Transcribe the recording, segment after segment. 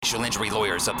Financial injury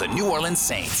lawyers of the New Orleans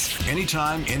Saints.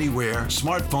 Anytime, anywhere,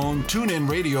 smartphone, tune-in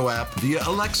radio app via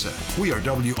Alexa. We are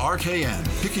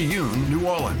WRKN, Picayune, New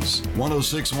Orleans,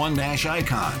 106.1 Nash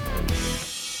Icon.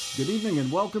 Good evening and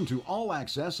welcome to All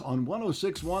Access on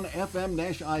 106.1 FM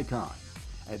Nash Icon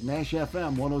at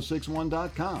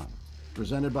NashFM1061.com.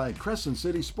 Presented by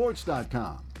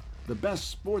CrescentCitySports.com, the best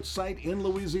sports site in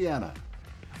Louisiana.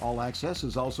 All Access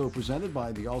is also presented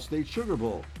by the Allstate Sugar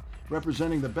Bowl,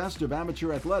 representing the best of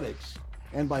amateur athletics,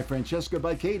 and by Francesca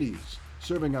Bicades,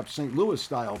 serving up St.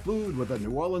 Louis-style food with a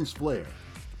New Orleans flair.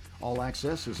 All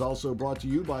Access is also brought to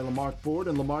you by Lamarck Ford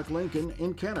and Lamarck Lincoln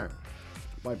in Kenner,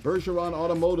 by Bergeron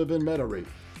Automotive in Metairie,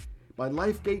 by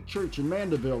Lifegate Church in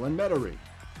Mandeville and Metairie,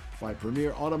 by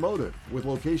Premier Automotive with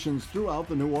locations throughout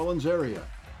the New Orleans area,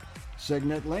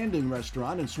 Segnet Landing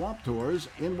Restaurant and Swamp Tours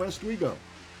in West Rigo,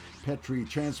 Petrie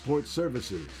Transport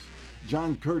Services,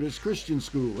 John Curtis Christian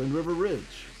School in River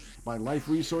Ridge, by Life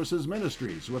Resources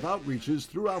Ministries with outreaches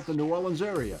throughout the New Orleans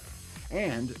area,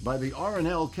 and by the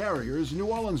R&L Carriers New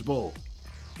Orleans Bowl.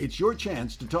 It's your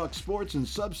chance to talk sports in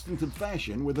substantive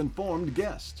fashion with informed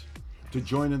guests. To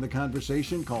join in the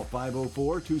conversation, call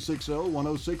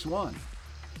 504-260-1061.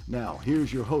 Now,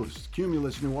 here's your host,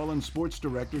 Cumulus New Orleans Sports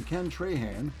Director Ken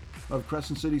Trahan of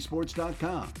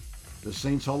CrescentCitySports.com, the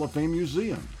Saints Hall of Fame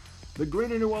Museum, the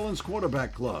Greater New Orleans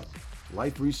Quarterback Club,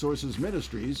 Life Resources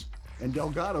Ministries, and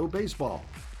Delgado Baseball.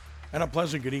 And a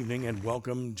pleasant good evening and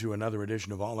welcome to another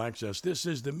edition of All Access. This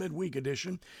is the midweek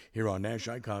edition here on Nash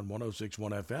Icon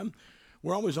 106.1 FM.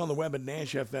 We're always on the web at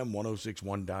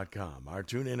NashFM1061.com. Our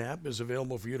TuneIn app is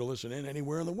available for you to listen in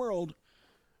anywhere in the world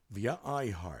via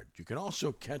iHeart. You can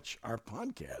also catch our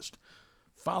podcast.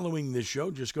 Following this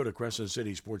show, just go to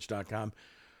CrescentCitySports.com.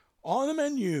 On the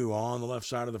menu, on the left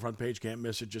side of the front page, can't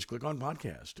miss it, just click on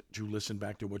podcast to listen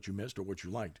back to what you missed or what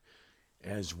you liked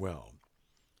as well.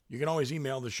 You can always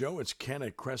email the show. It's Ken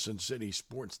at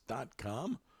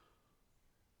CrescentCitySports.com.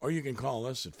 Or you can call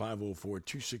us at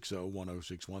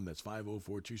 504-260-1061. That's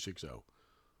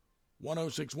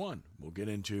 504-260-1061. We'll get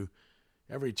into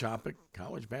every topic.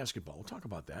 College basketball. We'll talk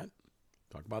about that.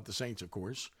 Talk about the Saints, of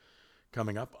course,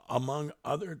 coming up. Among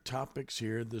other topics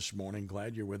here this morning.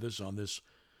 Glad you're with us on this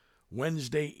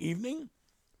Wednesday evening.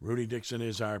 Rudy Dixon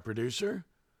is our producer.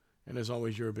 And as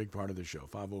always, you're a big part of the show.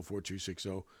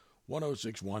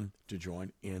 504-260-1061 to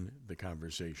join in the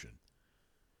conversation.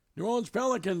 New Orleans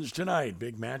Pelicans tonight.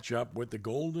 Big matchup with the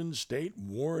Golden State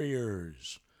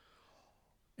Warriors.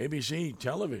 ABC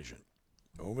television,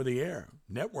 over the air,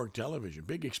 network television,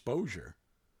 big exposure.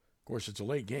 Of course, it's a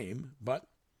late game, but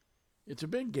it's a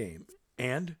big game.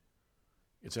 And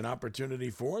it's an opportunity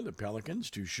for the Pelicans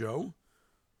to show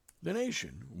the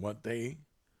nation what they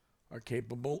are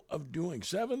capable of doing.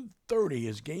 7:30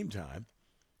 is game time.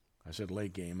 I said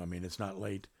late game. I mean, it's not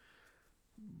late.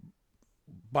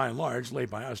 By and large, late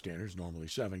by our standards, normally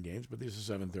 7 games, but this is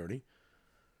 7:30.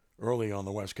 Early on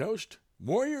the West Coast.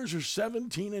 Warriors are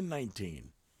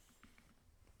 17-19.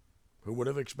 Who would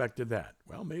have expected that?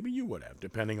 Well, maybe you would have,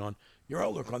 depending on your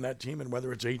outlook on that team and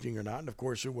whether it's aging or not. And, of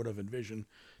course, who would have envisioned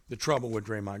the trouble with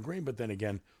Draymond Green? But then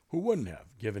again, who wouldn't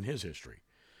have, given his history?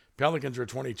 Pelicans are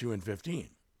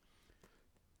 22-15.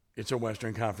 It's a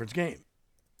Western Conference game.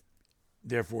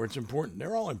 Therefore, it's important.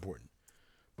 They're all important.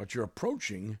 But you're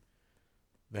approaching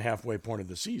the halfway point of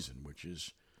the season, which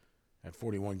is at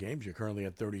 41 games. You're currently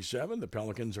at 37. The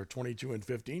Pelicans are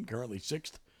 22-15, currently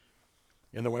 6th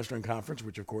in the Western Conference,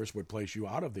 which, of course, would place you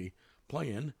out of the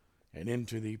play-in and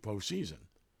into the postseason.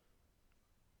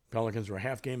 Pelicans are a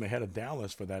half game ahead of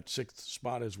Dallas for that 6th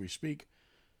spot as we speak.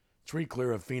 3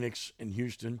 clear of Phoenix and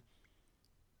Houston.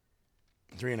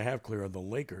 3.5 clear of the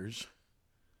Lakers.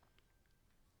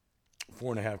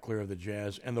 4.5 clear of the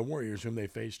Jazz and the Warriors, whom they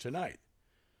face tonight.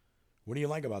 What do you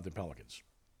like about the Pelicans?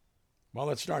 Well,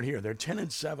 let's start here. They're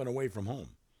 10-7 away from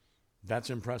home. That's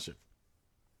impressive.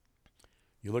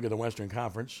 You look at the Western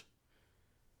Conference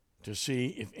to see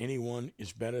if anyone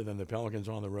is better than the Pelicans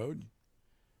on the road.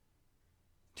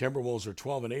 Timberwolves are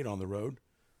 12-8 on the road,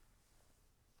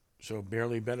 so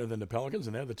barely better than the Pelicans,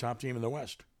 and they're the top team in the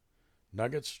West.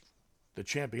 Nuggets, the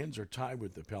champions, are tied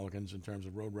with the Pelicans in terms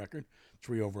of road record,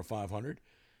 3 over 500.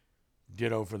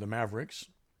 Ditto for the Mavericks.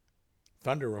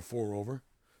 Thunder are 4 over.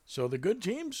 So the good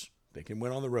teams, they can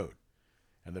win on the road.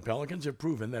 And the Pelicans have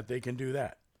proven that they can do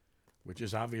that, which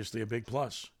is obviously a big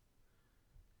plus.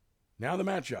 Now the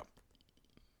matchup.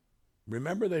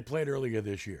 Remember they played earlier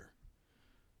this year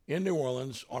in New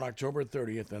Orleans on October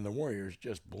 30th, and the Warriors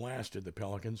just blasted the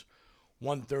Pelicans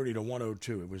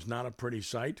 130-102. It was not a pretty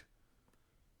sight.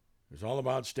 It was all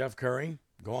about Steph Curry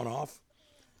going off.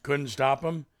 Couldn't stop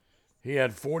him. He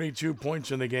had 42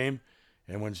 points in the game,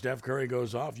 And when Steph Curry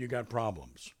goes off, you got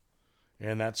problems.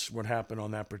 And that's what happened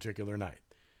on that particular night.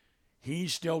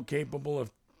 He's still capable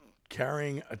of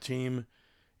carrying a team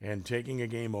and taking a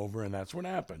game over, and that's what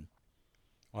happened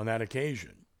on that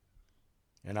occasion.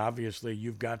 And obviously,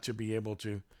 you've got to be able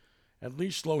to at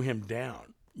least slow him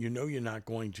down. You know you're not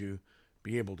going to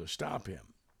be able to stop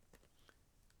him.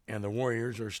 And the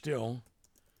Warriors are still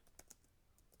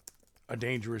a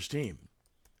dangerous team.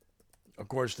 Of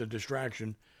course, the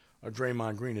distraction of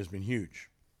Draymond Green has been huge.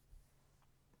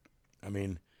 I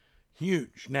mean,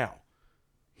 huge. Now,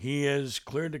 he is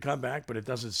cleared to come back, but it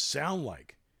doesn't sound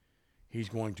like he's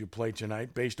going to play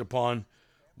tonight based upon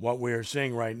what we are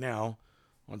seeing right now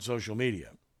on social media.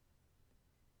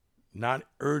 Not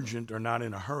urgent or not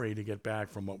in a hurry to get back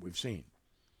from what we've seen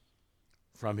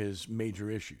from his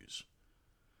major issues.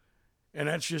 And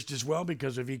that's just as well,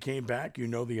 because if he came back, you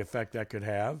know the effect that could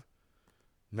have.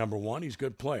 Number one, he's a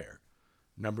good player.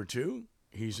 Number two,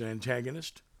 he's an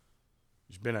antagonist.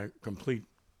 He's been a complete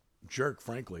jerk,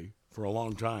 frankly, for a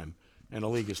long time. And the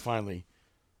league has finally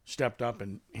stepped up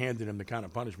and handed him the kind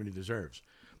of punishment he deserves.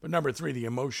 But number three, the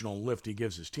emotional lift he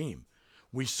gives his team.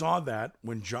 We saw that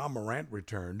when John Morant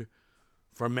returned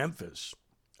from Memphis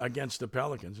against the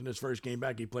Pelicans. In his first game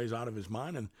back, he plays out of his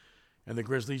mind, and the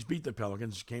Grizzlies beat the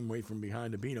Pelicans, came away from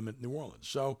behind to beat them at New Orleans.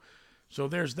 So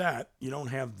there's that. You don't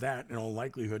have that in all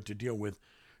likelihood to deal with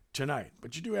tonight.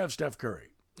 But you do have Steph Curry,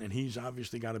 and he's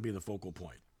obviously got to be the focal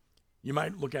point. You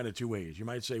might look at it two ways. You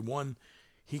might say, one,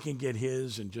 he can get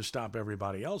his and just stop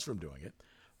everybody else from doing it.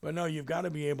 But no, you've got to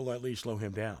be able to at least slow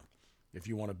him down if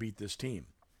you want to beat this team.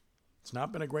 It's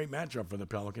not been a great matchup for the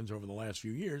Pelicans over the last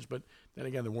few years, but then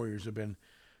again, the Warriors have been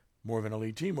more of an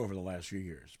elite team over the last few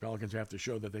years. Pelicans have to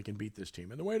show that they can beat this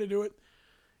team. And the way to do it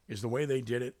is the way they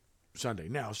did it Sunday.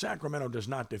 Now, Sacramento does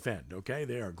not defend, okay?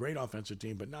 They are a great offensive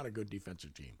team, but not a good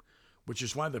defensive team, which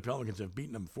is why the Pelicans have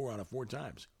beaten them 4 out of 4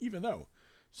 times, even though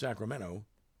Sacramento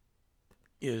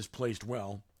is placed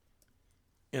well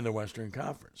in the Western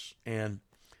Conference. And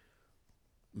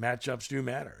matchups do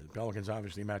matter. The Pelicans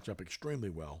obviously match up extremely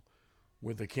well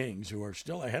with the Kings, who are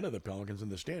still ahead of the Pelicans in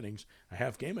the standings, a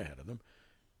half game ahead of them,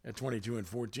 at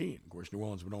 22-14. Of course, New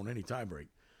Orleans would own any tiebreak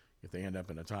if they end up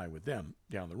in a tie with them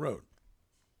down the road.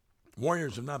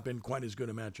 Warriors have not been quite as good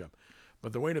a matchup,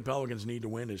 but the way the Pelicans need to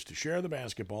win is to share the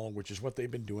basketball, which is what they've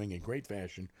been doing in great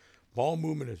fashion. Ball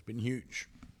movement has been huge.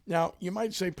 Now, you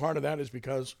might say part of that is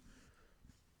because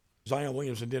Zion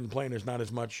Williamson didn't play and there's not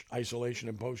as much isolation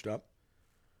and post-up.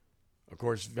 Of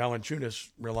course, Valanciunas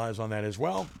relies on that as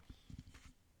well,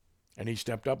 and he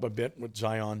stepped up a bit with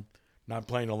Zion not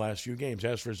playing the last few games.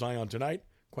 As for Zion tonight,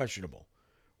 questionable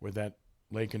with that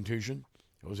leg contusion.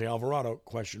 Jose Alvarado,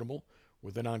 questionable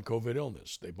with a non-COVID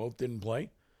illness. They both didn't play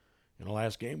in the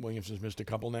last game. Williamson's missed a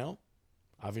couple now.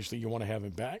 Obviously, you want to have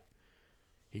him back.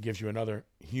 He gives you another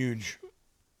huge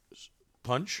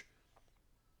punch.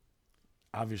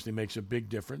 Obviously makes a big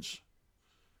difference.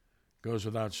 Goes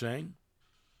without saying.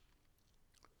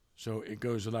 So it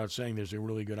goes without saying there's a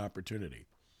really good opportunity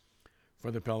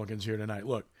for the Pelicans here tonight.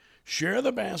 Look, share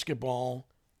the basketball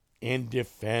and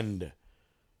defend.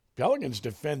 Pelicans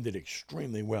defended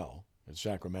extremely well at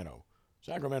Sacramento.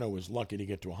 Sacramento was lucky to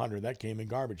get to 100. That came in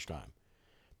garbage time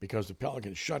because the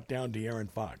Pelicans shut down De'Aaron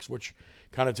Fox, which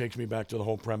kind of takes me back to the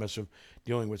whole premise of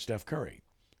dealing with Steph Curry.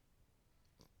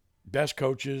 Best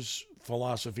coaches'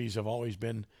 philosophies have always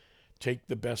been take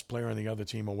the best player on the other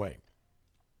team away.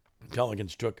 The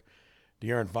Pelicans took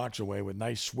De'Aaron Fox away with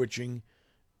nice switching,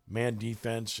 man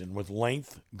defense, and with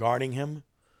length guarding him.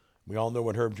 We all know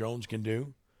what Herb Jones can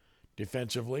do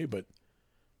defensively, but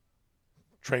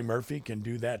Trey Murphy can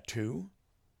do that too.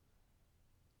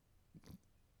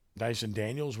 Dyson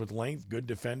Daniels with length, good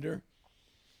defender.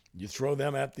 You throw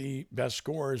them at the best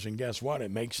scorers, and guess what?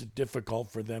 It makes it difficult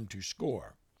for them to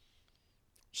score.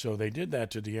 So they did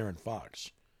that to De'Aaron Fox.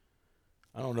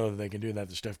 I don't know that they can do that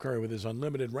to Steph Curry with his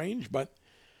unlimited range, but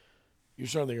you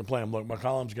certainly can play him. Look,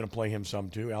 McCollum's going to play him some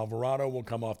too. Alvarado will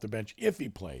come off the bench if he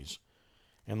plays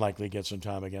and likely get some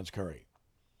time against Curry.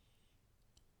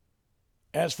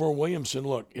 As for Williamson,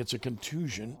 look, it's a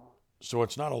contusion, so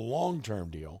it's not a long-term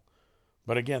deal.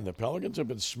 But again, the Pelicans have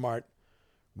been smart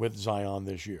with Zion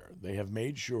this year. They have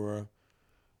made sure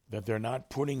that they're not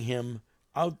putting him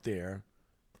out there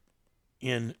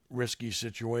in risky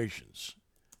situations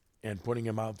and putting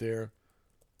him out there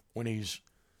when he's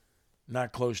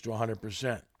not close to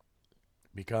 100%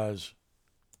 because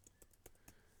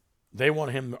they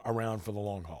want him around for the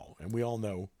long haul. And we all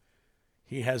know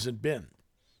he hasn't been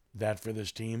that for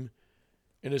this team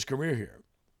in his career here.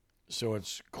 So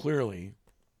it's clearly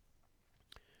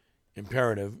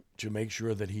imperative to make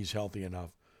sure that he's healthy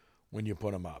enough when you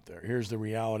put him out there. Here's the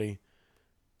reality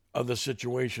of the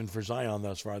situation for Zion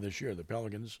thus far this year. The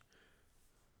Pelicans,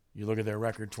 you look at their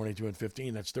record,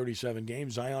 22-15, that's 37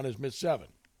 games. Zion has missed 7.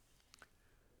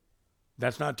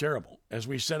 That's not terrible. As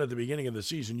we said at the beginning of the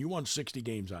season, you want 60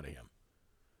 games out of him.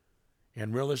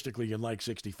 And realistically, you'd like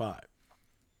 65.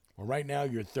 Well, right now,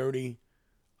 you're 30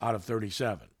 out of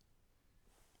 37.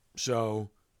 So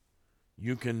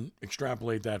you can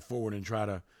extrapolate that forward and try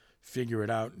to figure it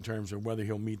out in terms of whether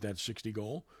he'll meet that 60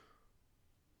 goal.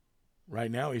 Right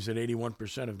now, he's at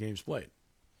 81% of games played.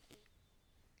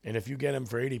 And if you get him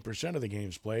for 80% of the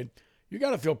games played, you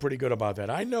got to feel pretty good about that.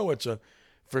 I know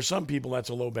for some people, that's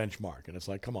a low benchmark. And it's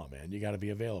like, come on, man, you got to be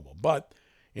available. But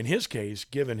in his case,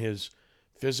 given his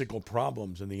physical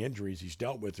problems and the injuries he's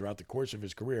dealt with throughout the course of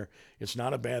his career, it's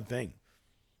not a bad thing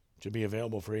to be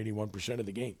available for 81% of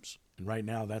the games. And right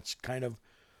now, that's kind of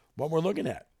what we're looking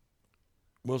at.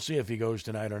 We'll see if he goes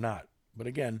tonight or not. But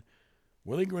again,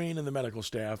 Willie Green and the medical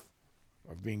staff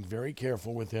are being very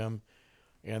careful with him,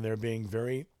 and they're being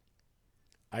very,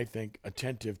 I think,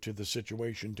 attentive to the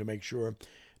situation to make sure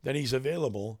that he's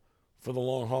available for the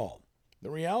long haul. The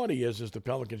reality is, as the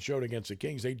Pelicans showed against the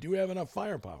Kings, they do have enough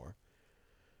firepower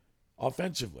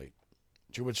offensively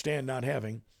to withstand not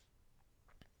having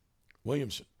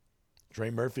Williamson. Trey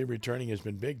Murphy returning has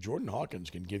been big. Jordan Hawkins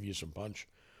can give you some punch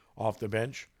off the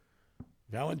bench.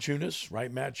 Valanciunas,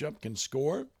 right matchup, can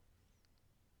score.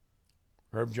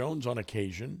 Herb Jones on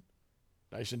occasion.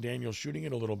 Dyson Daniels shooting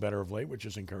it a little better of late, which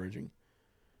is encouraging.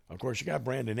 Of course, you got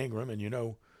Brandon Ingram, and you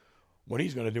know what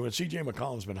he's going to do. And C.J.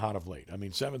 McCollum's been hot of late.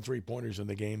 7 3-pointers in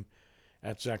the game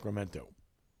at Sacramento.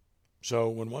 So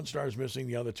when one star is missing,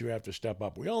 the other two have to step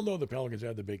up. We all know the Pelicans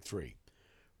have the big three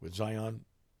with Zion,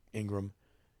 Ingram,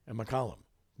 and McCollum.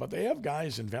 But they have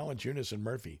guys in Valanciunas and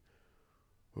Murphy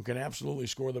who can absolutely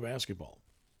score the basketball.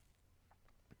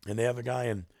 And they have a guy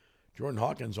in Jordan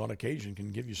Hawkins on occasion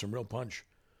can give you some real punch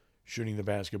shooting the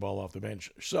basketball off the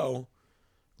bench. So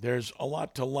there's a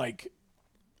lot to like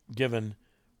given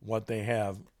what they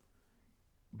have.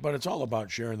 But it's all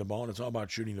about sharing the ball, and it's all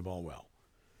about shooting the ball well.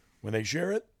 When they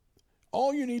share it,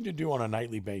 all you need to do on a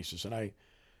nightly basis, and I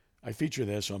feature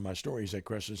this on my stories at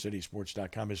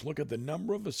CrescentCitySports.com, is look at the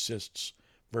number of assists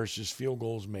versus field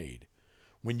goals made.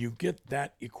 When you get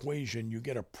that equation, you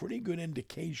get a pretty good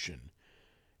indication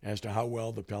as to how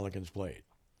well the Pelicans played.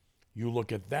 You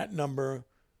look at that number,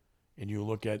 and you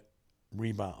look at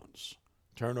rebounds.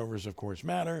 Turnovers, of course,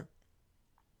 matter.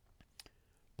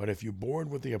 But if you board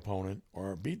with the opponent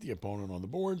or beat the opponent on the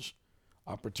boards,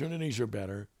 opportunities are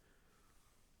better.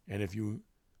 And if you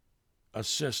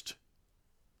assist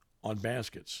on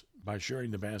baskets by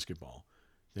sharing the basketball,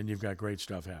 then you've got great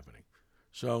stuff happening.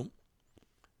 So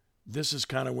this is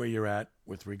kind of where you're at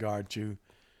with regard to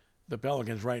the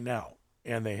Pelicans right now.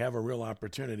 And they have a real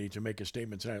opportunity to make a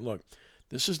statement tonight. Look,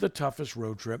 this is the toughest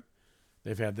road trip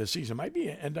they've had this season. Might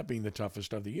end up being the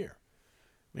toughest of the year.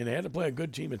 They had to play a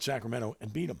good team at Sacramento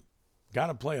and beat them. Got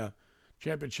to play a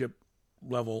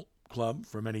championship-level club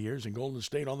for many years in Golden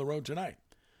State on the road tonight.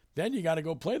 Then you got to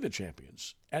go play the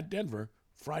champions at Denver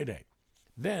Friday.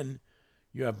 Then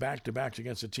you have back-to-backs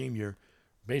against a team you're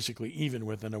basically even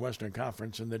with in the Western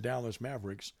Conference in the Dallas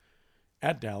Mavericks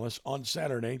at Dallas on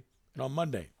Saturday and on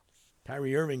Monday.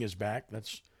 Kyrie Irving is back.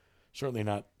 That's certainly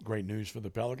not great news for the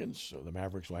Pelicans. So the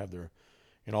Mavericks will have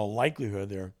in all likelihood,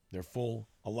 their full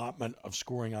allotment of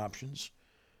scoring options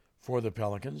for the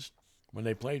Pelicans when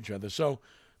they play each other. So,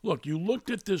 look, you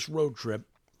looked at this road trip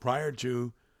prior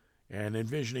to and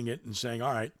envisioning it and saying,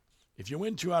 all right, if you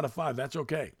win 2 out of 5, that's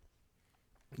okay,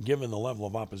 given the level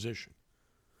of opposition.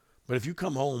 But if you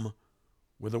come home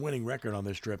with a winning record on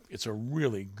this trip, it's a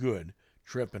really good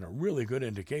trip and a really good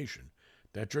indication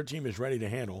that your team is ready to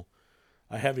handle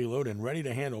a heavy load and ready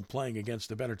to handle playing against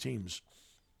the better teams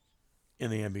in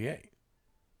the NBA.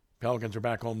 Pelicans are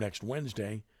back home next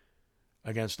Wednesday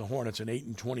against the Hornets, an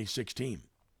 8-26 team.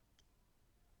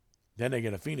 Then they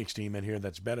get a Phoenix team in here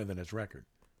that's better than its record.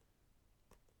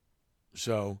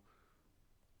 So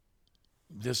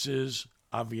this is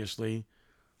obviously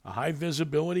a high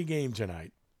visibility game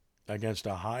tonight against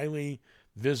a highly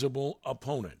visible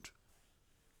opponent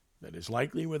that is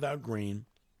likely without Green.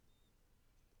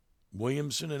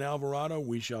 Williamson and Alvarado,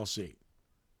 we shall see.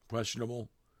 Questionable.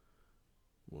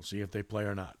 We'll see if they play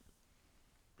or not.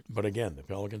 But again, the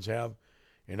Pelicans have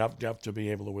enough depth to be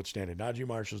able to withstand it. Najee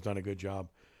Marshall's done a good job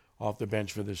off the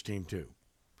bench for this team too.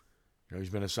 He's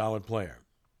been a solid player.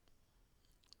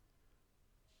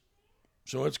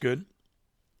 So it's good.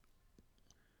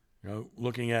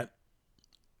 Looking at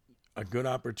a good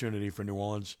opportunity for New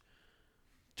Orleans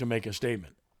to make a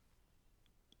statement.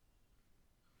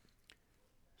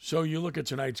 So you look at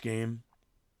tonight's game,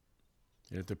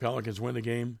 and if the Pelicans win the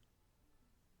game,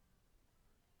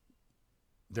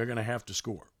 they're going to have to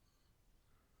score.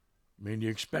 I mean, you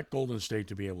expect Golden State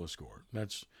to be able to score.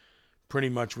 That's pretty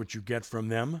much what you get from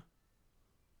them.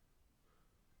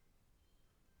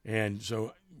 And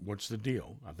so what's the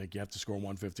deal? I think you have to score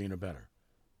 115 or better.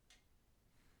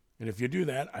 And if you do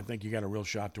that, I think you got a real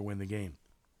shot to win the game.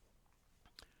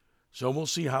 So we'll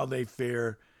see how they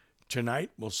fare tonight.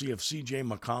 We'll see if C.J.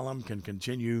 McCollum can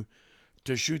continue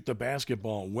to shoot the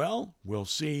basketball well. We'll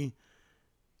see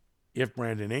if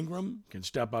Brandon Ingram can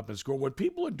step up and score. What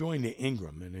people are doing to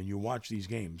Ingram, and then you watch these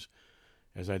games,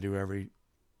 as I do every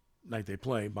night they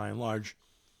play, by and large,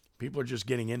 people are just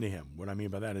getting into him. What I mean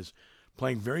by that is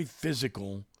playing very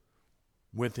physical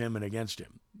with him and against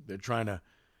him. They're trying to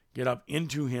get up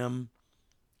into him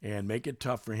and make it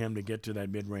tough for him to get to that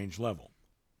mid-range level,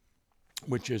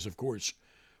 which is, of course,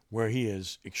 where he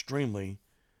is extremely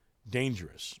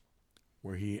dangerous,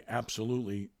 where he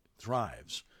absolutely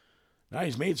thrives. Now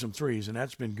he's made some threes, and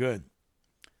that's been good.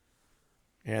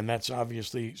 And that's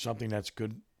obviously something that's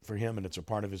good for him, and it's a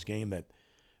part of his game that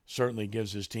certainly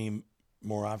gives his team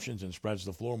more options and spreads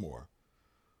the floor more.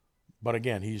 But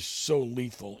again, he's so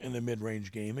lethal in the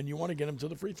mid-range game, and you want to get him to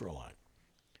the free throw line.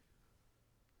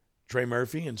 Trey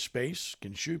Murphy in space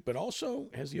can shoot, but also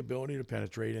has the ability to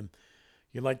penetrate, and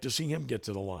you'd like to see him get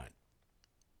to the line.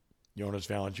 Jonas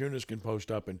Valanciunas can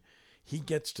post up, and he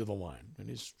gets to the line.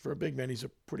 And for a big man, he's a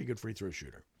pretty good free throw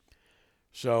shooter.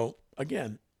 So,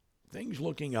 again, things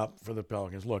looking up for the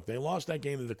Pelicans. Look, they lost that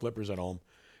game to the Clippers at home.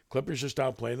 Clippers just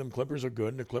outplayed them. Clippers are good,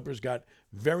 and the Clippers got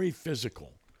very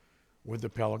physical with the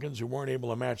Pelicans, who weren't able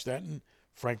to match that. And,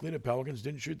 frankly, the Pelicans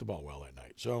didn't shoot the ball well that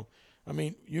night. So, I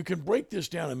mean, you can break this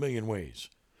down a million ways.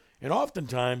 And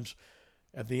oftentimes,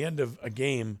 at the end of a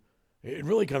game, it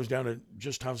really comes down to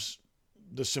just how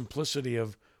the simplicity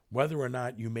of whether or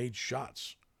not you made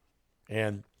shots.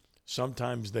 And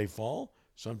sometimes they fall,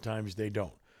 sometimes they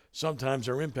don't. Sometimes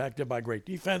they're impacted by great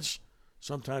defense,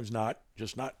 sometimes not,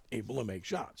 just not able to make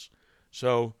shots.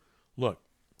 So, look,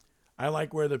 I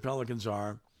like where the Pelicans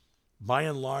are. By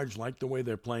and large, like the way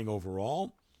they're playing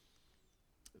overall.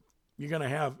 You're going to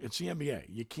have, it's the NBA.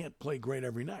 You can't play great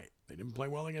every night. They didn't play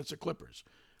well against the Clippers,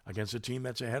 against a team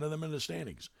that's ahead of them in the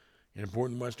standings. An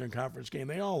important Western Conference game,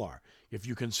 they all are. If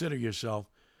you consider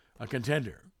yourself a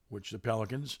contender, which the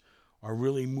Pelicans are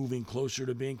really moving closer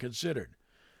to being considered.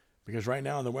 Because right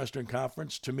now in the Western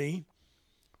Conference, to me,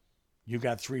 you've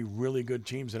got three really good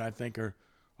teams that I think are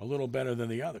a little better than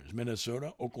the others.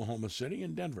 Minnesota, Oklahoma City,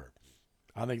 and Denver.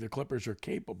 I think the Clippers are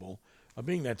capable of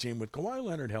being that team with Kawhi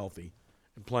Leonard healthy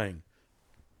and playing.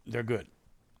 They're good.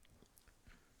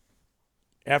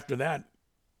 After that,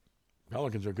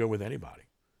 Pelicans are good with anybody.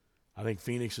 I think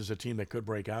Phoenix is a team that could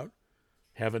break out.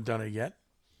 Haven't done it yet.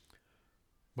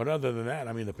 But other than that,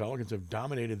 I mean, the Pelicans have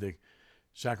dominated the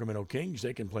Sacramento Kings.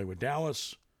 They can play with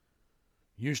Dallas.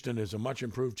 Houston is a much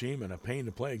improved team and a pain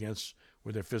to play against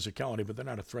with their physicality, but they're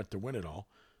not a threat to win it all.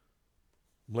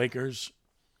 Lakers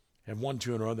have won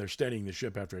 2 in a row. They're steadying the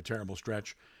ship after a terrible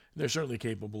stretch. They're certainly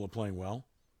capable of playing well.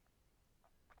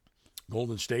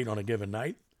 Golden State on a given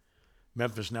night.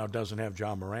 Memphis now doesn't have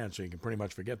John Morant, so you can pretty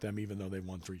much forget them, even though they've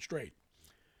won 3 straight.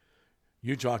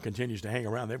 Utah continues to hang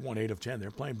around. They've won 8 of 10.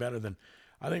 They're playing better than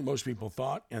I think most people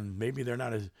thought, and maybe they're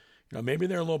not as, maybe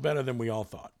they're a little better than we all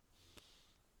thought.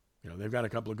 They've got a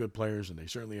couple of good players, and they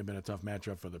certainly have been a tough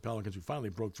matchup for the Pelicans, who finally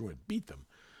broke through and beat them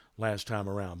last time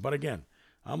around. But again,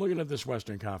 I'm looking at this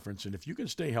Western Conference, and if you can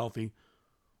stay healthy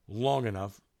long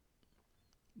enough,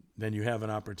 then you have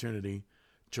an opportunity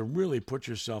to really put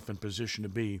yourself in position to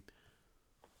be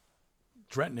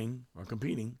threatening or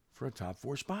competing for a top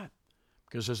 4 spot.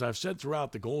 Because as I've said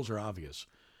throughout, the goals are obvious.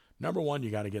 Number 1, you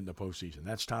got to get in the postseason.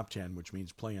 That's top 10, which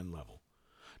means play-in level.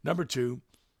 Number 2,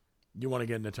 you want to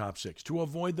get in the top 6 to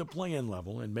avoid the play-in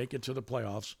level and make it to the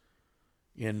playoffs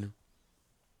in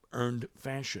earned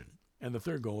fashion. And the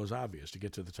third goal is obvious, to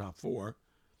get to the top 4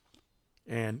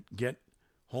 and get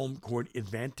home court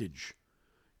advantage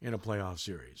in a playoff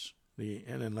series.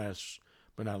 And then last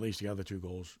but not least, the other 2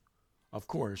 goals, of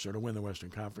course, are to win the Western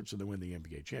Conference and to win the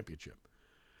NBA championship.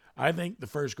 I think the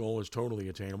first goal is totally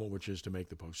attainable, which is to make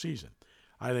the postseason.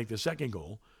 I think the second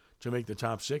goal, to make the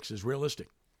top 6, is realistic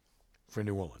for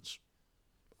New Orleans.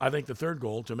 I think the third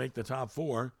goal, to make the top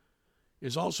 4,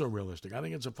 is also realistic. I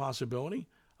think it's a possibility.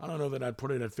 I don't know that I'd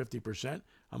put it at 50%.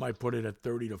 I might put it at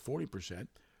 30 to 40%,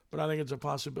 but I think it's a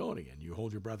possibility. And you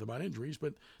hold your breath about injuries,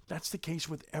 but that's the case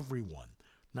with everyone,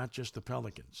 not just the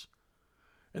Pelicans.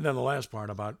 And then the last part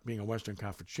about being a Western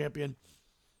Conference champion,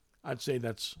 I'd say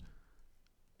that's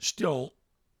still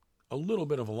a little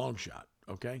bit of a long shot,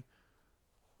 okay?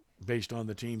 based on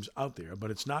the teams out there,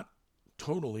 but it's not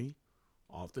totally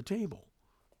off the table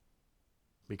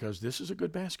because this is a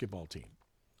good basketball team.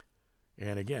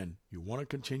 And again, you want to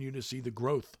continue to see the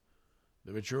growth,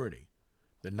 the maturity,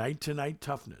 the night-to-night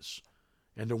toughness,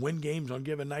 and to win games on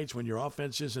given nights when your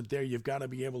offense isn't there. You've got to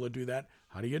be able to do that.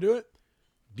 How do you do it?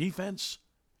 Defense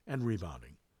and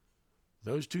rebounding.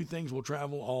 Those two things will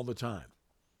travel all the time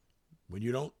when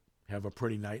you don't have a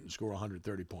pretty night and score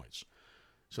 130 points.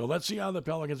 So let's see how the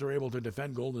Pelicans are able to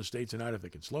defend Golden State tonight, if they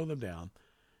can slow them down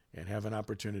and have an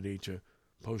opportunity to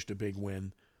post a big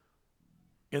win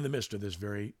in the midst of this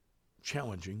very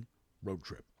challenging road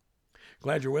trip.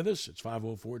 Glad you're with us. It's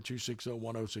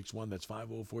 504-260-1061. That's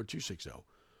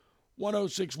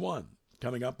 504-260-1061.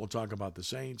 Coming up, we'll talk about the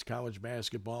Saints, college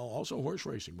basketball, also horse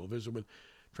racing. We'll visit with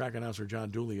track announcer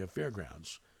John Dooley of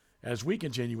Fairgrounds as we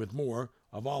continue with more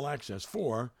of All Access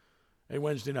for a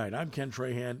Wednesday night. I'm Ken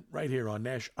Trahan right here on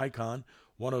Nash Icon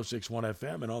 1061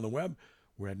 FM, and on the web,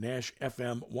 we're at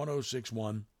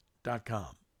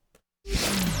NashFM1061.com.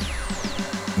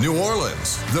 New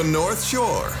Orleans, the North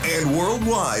Shore, and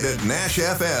worldwide at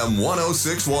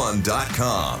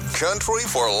NashFM1061.com. Country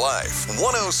for Life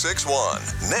 1061,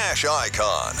 Nash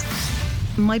Icon.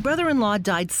 My brother-in-law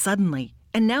died suddenly,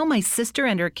 and now my sister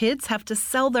and her kids have to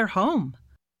sell their home.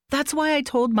 That's why I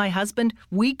told my husband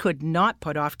we could not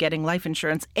put off getting life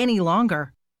insurance any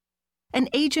longer. An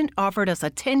agent offered us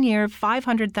a 10-year,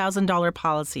 $500,000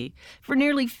 policy for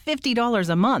nearly $50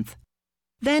 a month.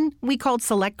 Then we called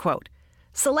SelectQuote.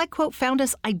 SelectQuote found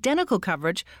us identical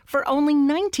coverage for only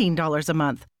 $19 a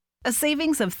month, a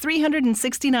savings of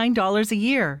 $369 a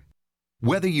year.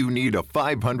 Whether you need a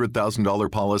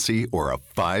 $500,000 policy or a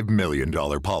 $5 million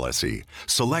policy,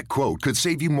 SelectQuote could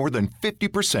save you more than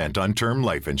 50% on term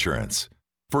life insurance.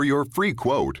 For your free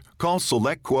quote, call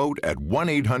SelectQuote at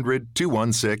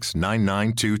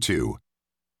 1-800-216-9922.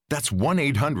 That's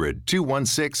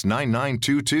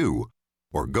 1-800-216-9922.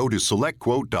 Or go to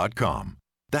SelectQuote.com.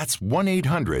 That's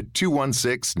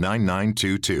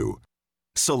 1-800-216-9922.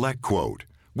 SelectQuote.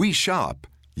 We shop.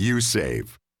 You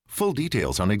save. Full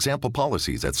details on example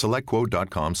policies at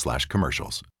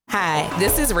SelectQuote.com/commercials. Hi,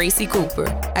 this is Racy Cooper,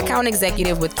 account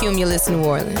executive with Cumulus New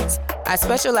Orleans. I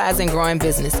specialize in growing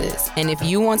businesses, and if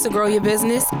you want to grow your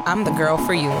business, I'm the girl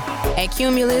for you. At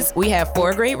Cumulus, we have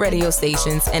 4 great radio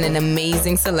stations and an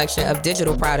amazing selection of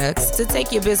digital products to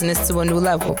take your business to a new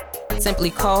level.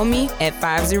 Simply call me at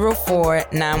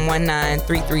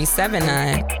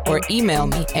 504-919-3379 or email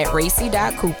me at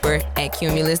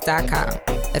racy.cooper@cumulus.com.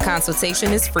 The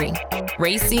consultation is free.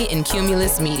 Racy and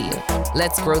Cumulus Media.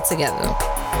 Let's grow together.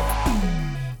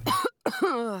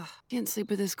 Can't sleep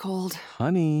with this cold.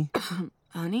 Honey.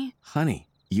 Honey? Honey,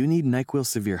 you need NyQuil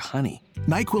Severe Honey.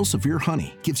 NyQuil Severe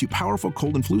Honey gives you powerful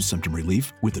cold and flu symptom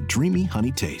relief with a dreamy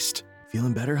honey taste.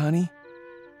 Feeling better, honey?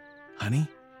 Honey?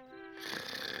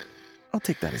 I'll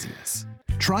take that as a yes.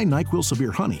 Try NyQuil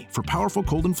Severe Honey for powerful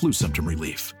cold and flu symptom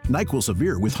relief. NyQuil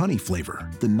Severe with honey flavor.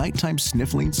 The nighttime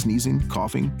sniffling, sneezing,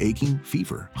 coughing, aching,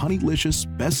 fever. Honeylicious,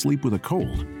 best sleep with a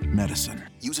cold. Medicine.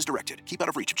 Use as directed. Keep out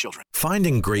of reach of children.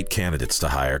 Finding great candidates to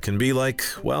hire can be like,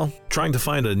 well, trying to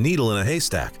find a needle in a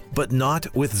haystack, but not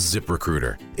with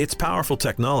ZipRecruiter. Its powerful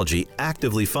technology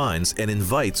actively finds and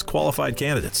invites qualified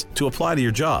candidates to apply to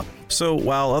your job. So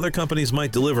while other companies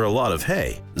might deliver a lot of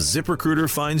hay, ZipRecruiter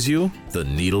finds you the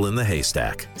needle in the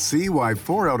haystack. See why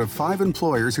 4 out of 5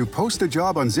 employers who post a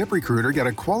job on ZipRecruiter get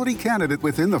a quality candidate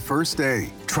within the first day.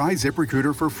 Try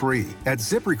ZipRecruiter for free at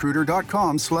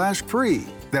ZipRecruiter.com/free.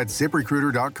 That's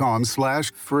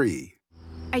ZipRecruiter.com/free.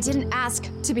 I didn't ask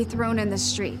to be thrown in the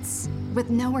streets with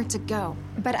nowhere to go,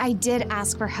 but I did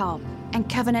ask for help, and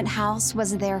Covenant House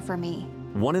was there for me.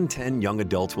 1 in 10 young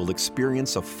adults will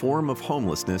experience a form of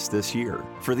homelessness this year.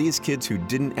 For these kids who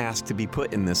didn't ask to be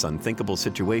put in this unthinkable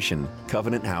situation,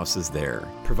 Covenant House is there,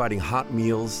 providing hot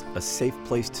meals, a safe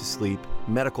place to sleep,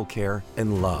 medical care,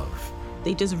 and love.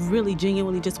 They just really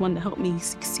genuinely just wanted to help me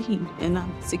succeed, and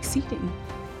I'm succeeding.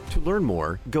 To learn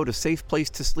more, go to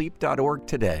safeplacetosleep.org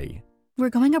today. We're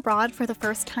going abroad for the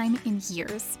first time in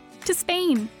years, to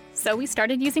Spain. So we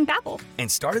started using Babbel.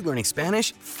 And started learning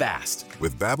Spanish fast.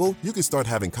 With Babbel, you can start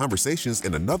having conversations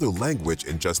in another language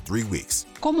in just 3 weeks.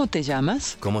 ¿Cómo te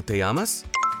llamas? ¿Cómo te llamas?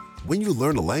 When you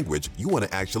learn a language, you want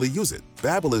to actually use it.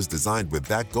 Babbel is designed with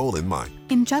that goal in mind.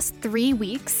 In just 3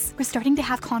 weeks, we're starting to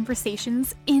have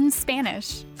conversations in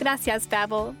Spanish. Gracias,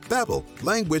 Babbel. Babbel,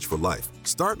 language for life.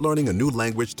 Start learning a new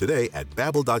language today at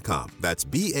Babbel.com. That's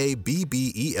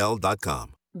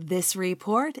BABBEL.com. This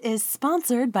report is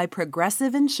sponsored by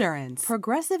Progressive Insurance.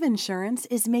 Progressive Insurance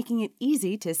is making it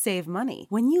easy to save money.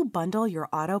 When you bundle your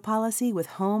auto policy with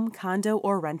home, condo,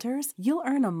 or renters, you'll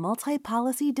earn a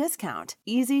multi-policy discount.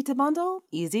 Easy to bundle,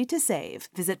 easy to save.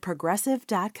 Visit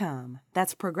Progressive.com.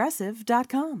 That's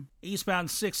Progressive.com.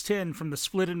 Eastbound 610 from the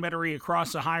Split in Metairie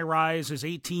across the high-rise is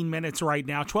 18 minutes right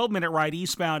now. 12-minute ride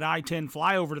eastbound I-10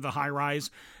 flyover to the high-rise.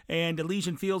 And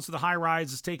Elysian Fields to the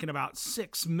high-rise is taking about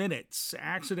 6 minutes.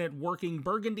 Accident working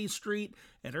Burgundy Street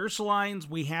at Ursulines.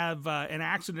 We have an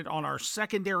accident on our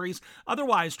secondaries.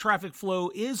 Otherwise, traffic flow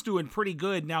is doing pretty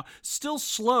good. Now, still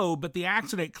slow, but the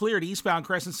accident cleared eastbound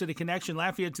Crescent City Connection,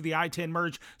 Lafayette to the I-10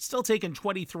 merge, still taking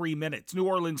 23 minutes. New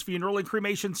Orleans Funeral and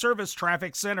Cremation Service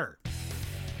Traffic Center.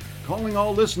 Calling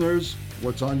all listeners,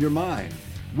 what's on your mind?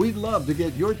 We'd love to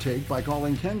get your take by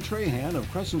calling Ken Trahan of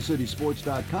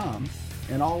CrescentCitySports.com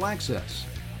and All Access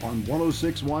on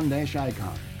 1061 Nash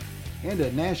Icon and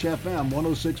at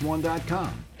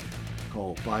NashFM1061.com.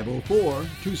 Call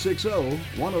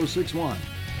 504-260-1061.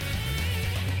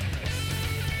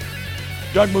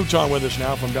 Doug Mouton with us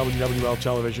now from WWL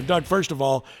Television. Doug, first of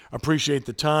all, appreciate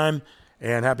the time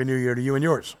and Happy New Year to you and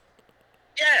yours.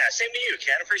 Yeah, same to you,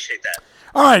 Ken. Appreciate that.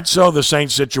 All right, so the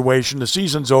Saints situation, the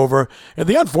season's over, and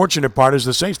the unfortunate part is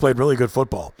the Saints played really good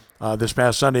football this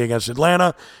past Sunday against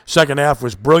Atlanta. Second half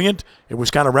was brilliant. It was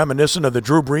kind of reminiscent of the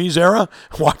Drew Brees era,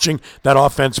 watching that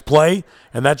offense play,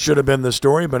 and that should have been the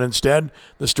story, but instead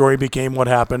the story became what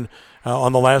happened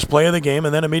on the last play of the game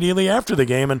and then immediately after the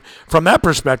game, and from that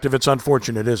perspective, it's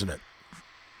unfortunate, isn't it?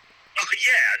 Oh,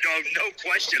 yeah, no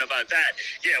question about that.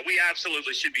 Yeah, we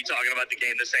absolutely should be talking about the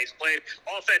game the Saints played,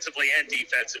 offensively and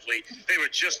defensively. They were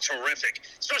just terrific,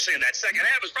 especially in that second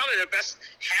half. It was probably their best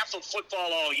half of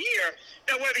football all year.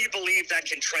 Now, whether you believe that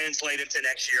can translate into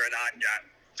next year or not,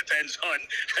 depends on,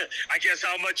 I guess,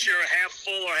 how much you're half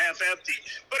full or half empty.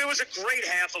 But it was a great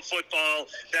half of football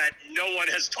that no one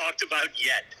has talked about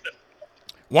yet.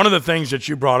 One of the things that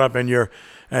you brought up in your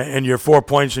 4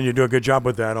 points, and you do a good job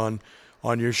with that on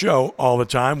your show all the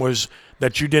time, was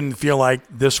that you didn't feel like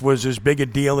this was as big a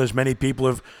deal as many people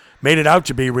have made it out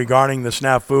to be regarding the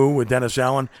snafu with Dennis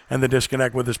Allen and the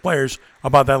disconnect with his players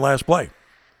about that last play.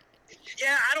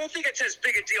 Yeah, I don't think it's as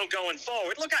big a deal going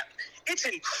forward. Look, it's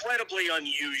incredibly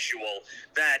unusual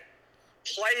that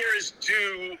players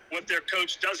do what their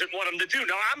coach doesn't want them to do.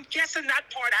 Now, I'm guessing that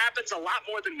part happens a lot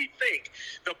more than we think.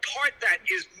 The part that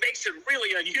makes it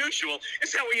really unusual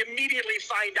is how we immediately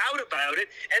find out about it,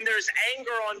 and there's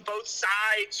anger on both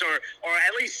sides, or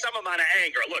at least some amount of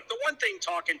anger. Look, the one thing,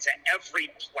 talking to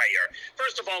every player,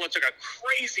 first of all, it took a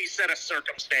crazy set of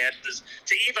circumstances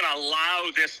to even allow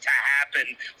this to happen.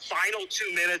 Final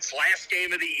 2 minutes, last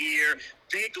game of the year,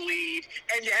 big lead,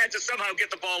 and you had to somehow get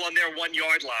the ball on their 1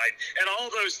 yard line. And all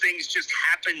those things just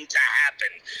happened to happen.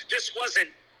 This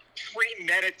wasn't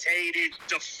premeditated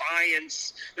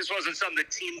defiance. This wasn't something the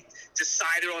team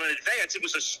decided on in advance. It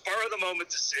was a spur-of-the-moment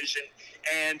decision.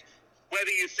 And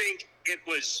whether you think it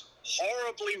was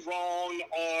horribly wrong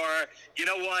or, you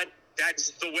know what,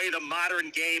 that's the way the modern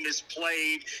game is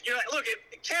played. You know, look,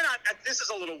 it cannot, this is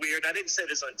a little weird. I didn't say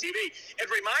this on TV. It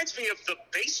reminds me of the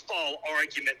baseball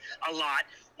argument a lot,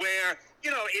 where,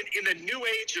 you know, in the new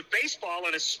age of baseball,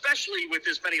 and especially with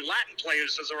as many Latin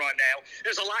players as are on now,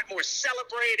 there's a lot more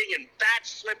celebrating and bat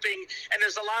flipping, and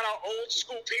there's a lot of old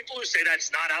school people who say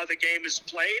that's not how the game is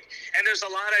played, and there's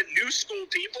a lot of new school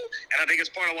people, and I think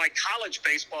it's part of why college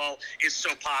baseball is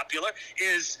so popular,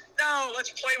 is, no,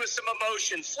 let's play with some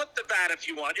emotion, flip the bat if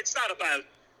you want. It's not about,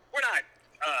 we're not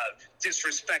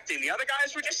disrespecting the other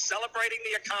guys, we're just celebrating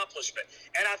the accomplishment.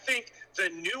 And I think the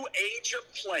new age of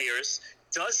players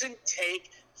doesn't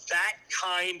take that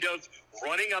kind of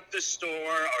running up the store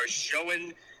or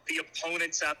showing the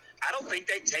opponents up. I don't think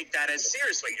they take that as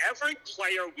seriously. Every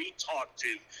player we talked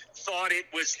to thought it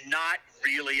was not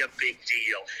really a big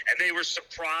deal, and they were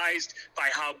surprised by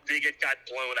how big it got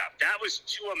blown up. That was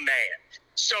to a man.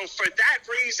 So for that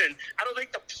reason, I don't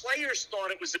think the players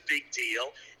thought it was a big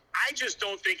deal. I just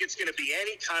don't think it's going to be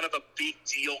any kind of a big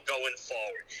deal going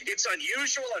forward. It's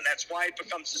unusual, and that's why it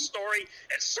becomes a story.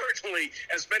 And certainly,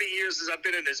 as many years as I've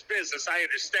been in this business, I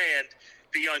understand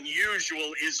the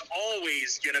unusual is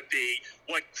always going to be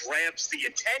what grabs the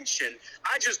attention.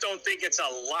 I just don't think it's a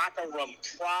locker room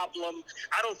problem.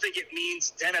 I don't think it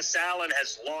means Dennis Allen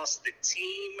has lost the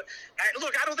team. And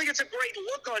look, I don't think it's a great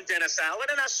look on Dennis Allen,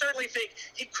 and I certainly think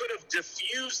he could have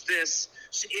diffused this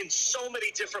in so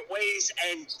many different ways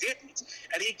and didn't.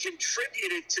 And he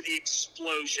contributed to the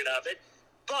explosion of it.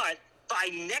 But by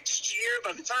next year,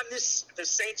 by the time the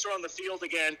Saints are on the field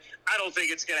again, I don't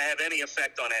think it's going to have any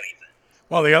effect on anything.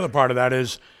 Well, the other part of that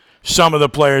is some of the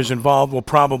players involved will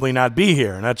probably not be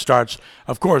here. And that starts,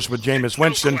 of course, with Jameis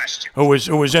Winston, who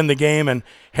was in the game. And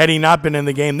had he not been in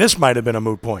the game, this might have been a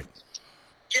moot point.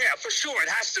 Yeah, for sure. It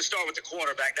has to start with the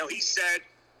quarterback. Now, he said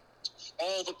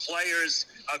all the players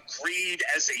agreed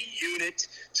as a unit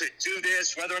to do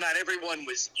this. Whether or not everyone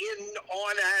was in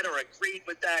on that or agreed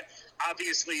with that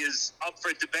obviously is up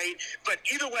for debate. But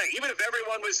either way, even if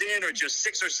everyone was in or just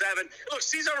 6 or 7, look,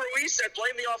 Cesar Ruiz said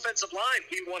blame the offensive line.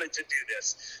 We wanted to do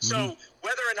this. So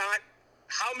whether or not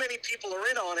how many people are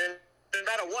in on it, no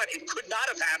matter what, it could not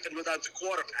have happened without the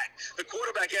quarterback. The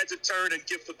quarterback had to turn and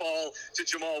give the ball to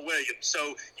Jamal Williams.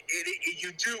 So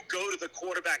you do go to the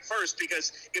quarterback first,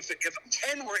 because if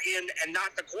 10 were in and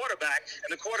not the quarterback, and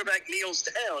the quarterback kneels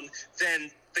down, then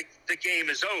the game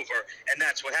is over, and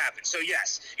that's what happened. So,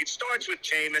 yes, it starts with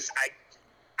Jameis.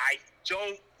 I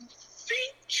don't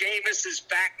think Jameis is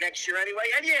back next year anyway.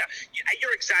 And, yeah,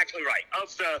 you're exactly right.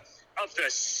 Of the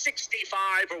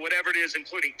 65 or whatever it is,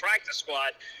 including practice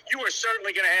squad, you are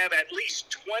certainly going to have at least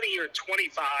 20 or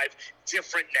 25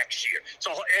 different next year.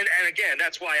 So, and again,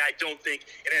 that's why I don't think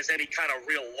it has any kind of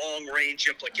real long-range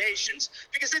implications,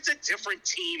 because it's a different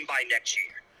team by next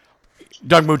year.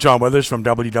 Doug Mouton with us from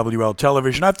WWL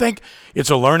Television. I think it's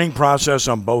a learning process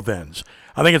on both ends.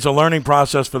 I think it's a learning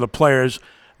process for the players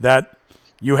that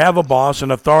you have a boss,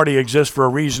 and authority exists for a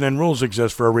reason, and rules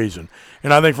exist for a reason.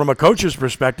 And I think from a coach's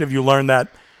perspective, you learn that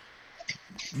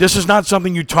this is not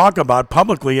something you talk about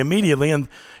publicly immediately. And,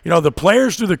 the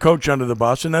players threw the coach under the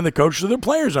bus, and then the coach threw the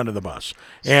players under the bus.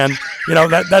 And,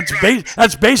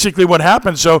 that's basically what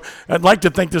happened. So I'd like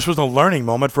to think this was a learning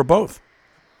moment for both.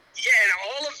 Yeah, and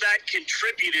all of that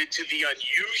contributed to the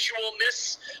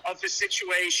unusualness of the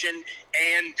situation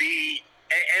and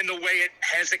the way it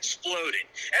has exploded.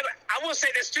 And I will say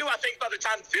this, too. I think by the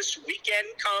time this weekend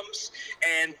comes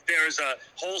and there's a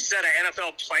whole set of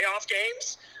NFL playoff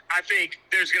games, I think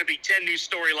there's going to be 10 new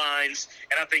storylines,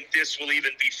 and I think this will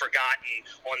even be forgotten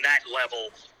on that level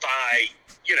by,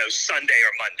 Sunday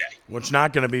or Monday. What's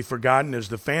not going to be forgotten is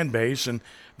the fan base and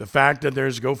the fact that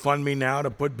there's GoFundMe now to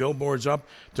put billboards up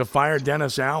to fire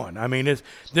Dennis Allen. I mean,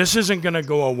 this isn't going to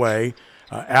go away.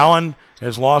 Allen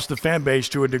has lost the fan base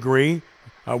to a degree,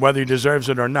 whether he deserves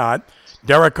it or not.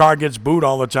 Derek Carr gets booed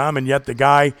all the time, and yet the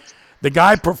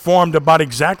guy performed about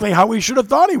exactly how we should have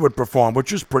thought he would perform,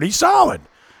 which was pretty solid.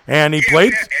 And he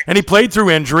played through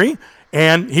injury,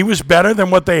 and he was better than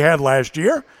what they had last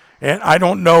year. And I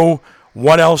don't know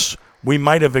what else we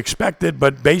might have expected,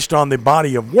 but based on the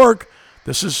body of work,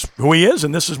 this is who he is,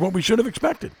 and this is what we should have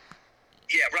expected.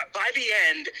 Yeah, right. By the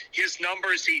end, his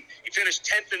numbers, he finished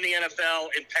 10th in the NFL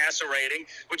in passer rating,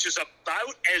 which is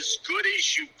about as good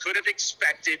as you could have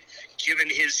expected given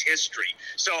his history.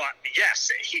 So, yes,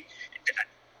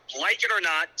 like it or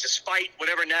not, despite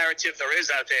whatever narrative there is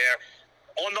out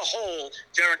there, on the whole,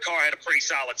 Derek Carr had a pretty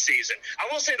solid season. I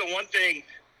will say the one thing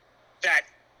that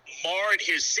marred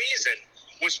his season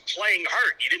was playing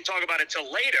hurt. He didn't talk about it till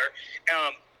later,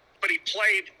 but he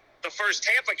played the first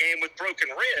Tampa game with broken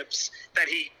ribs that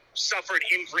he suffered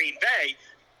in Green Bay,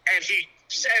 and he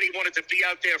said he wanted to be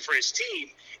out there for his team.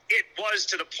 It was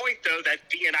to the point, though, that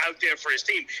being out there for his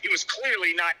team, he was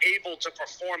clearly not able to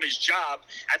perform his job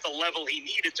at the level he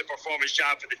needed to perform his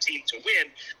job for the team to win.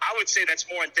 I would say that's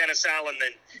more on Dennis Allen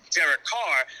than Derek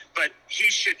Carr, but he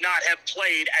should not have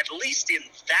played, at least in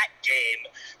that game,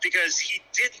 because he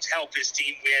didn't help his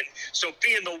team win. So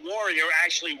being the warrior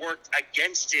actually worked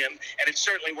against him, and it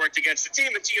certainly worked against the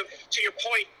team. And to your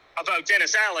point about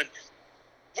Dennis Allen,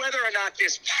 whether or not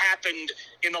this happened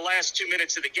in the last 2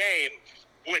 minutes of the game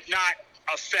would not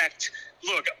affect,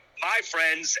 look, my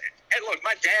friends, and look,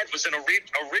 my dad was an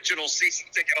original season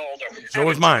ticket holder. So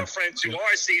was mine. Friends who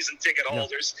are season ticket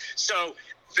holders. So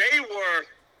they were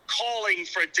calling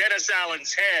for Dennis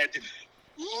Allen's head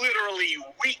literally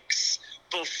weeks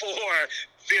before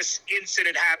this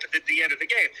incident happened at the end of the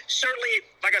game. Certainly,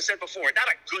 like I said before, not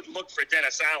a good look for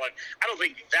Dennis Allen. I don't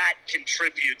think that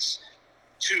contributes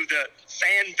to the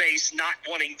fan base not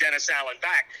wanting Dennis Allen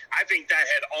back. I think that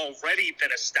had already been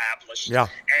established. Yeah.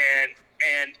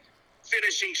 And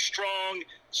finishing strong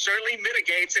certainly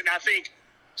mitigates it. And I think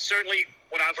certainly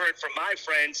what I've heard from my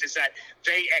friends is that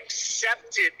they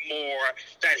accept it more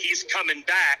that he's coming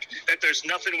back, that there's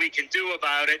nothing we can do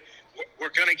about it. We're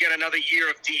going to get another year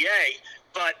of DA,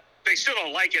 but they still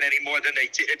don't like it any more than they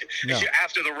did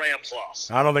after the Rams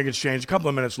loss. I don't think it's changed. A couple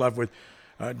of minutes left with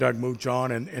Doug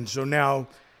Mouton, and so now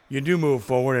you do move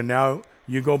forward, and now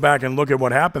you go back and look at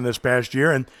what happened this past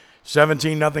year, and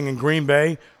 17-0 in Green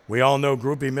Bay. We all know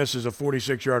Groupie misses a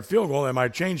 46-yard field goal. That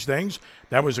might change things.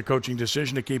 That was a coaching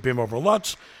decision to keep him over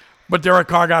Lutz. But Derek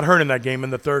Carr got hurt in that game in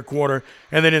the third quarter,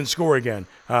 and they didn't score again.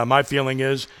 My feeling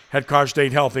is, had Carr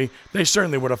stayed healthy, they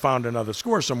certainly would have found another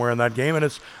score somewhere in that game, and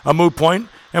it's a moot point,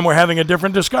 and we're having a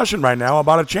different discussion right now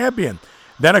about a champion.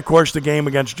 Then, of course, the game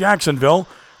against Jacksonville,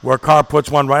 where Carr puts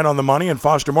one right on the money and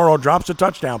Foster Moreau drops a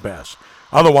touchdown pass.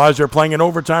 Otherwise, they're playing in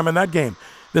overtime in that game.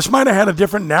 This might have had a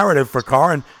different narrative for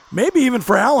Carr, and maybe even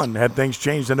for Allen had things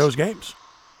changed in those games.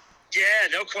 Yeah,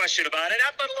 no question about it.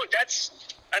 But look, that's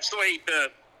the way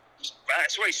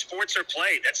sports are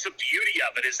played. That's the beauty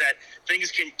of it, is that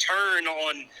things can turn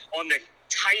on the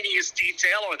tiniest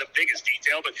detail or the biggest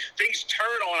detail, but things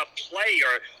turn on a play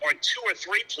or 2 or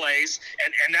 3 plays,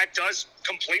 and that does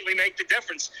completely make the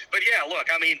difference. But yeah, look,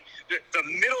 I mean, the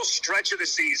middle stretch of the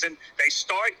season, they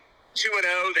start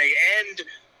 2-0, they end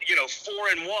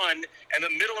 4-1, and the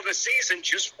middle of the season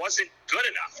just wasn't good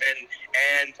enough,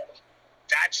 and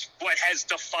that's what has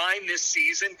defined this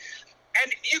season.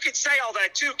 And you could say all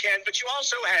that too, Ken, but you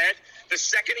also had the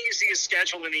second easiest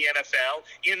schedule in the NFL,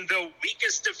 in the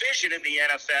weakest division in the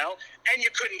NFL, and you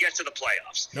couldn't get to the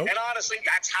playoffs. Nope. And honestly,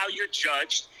 that's how you're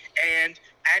judged. And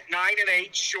at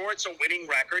 9-8, sure, it's a winning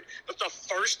record, but the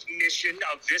first mission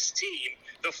of this team,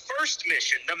 the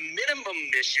minimum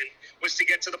mission, was to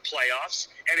get to the playoffs,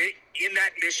 and in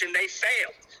that mission, they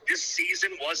failed. This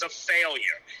season was a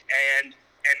failure, and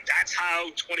that's how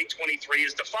 2023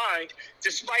 is defined,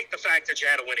 despite the fact that you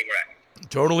had a winning record.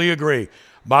 Totally agree.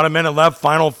 About a minute left.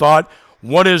 Final thought.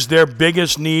 What is their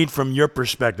biggest need from your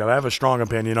perspective? I have a strong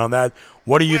opinion on that.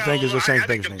 What do you think is the Saints'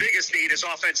 biggest need? The biggest need is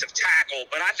offensive tackle,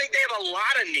 but I think they have a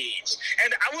lot of needs.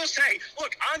 And I will say,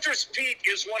 look, Andres Pete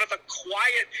is one of the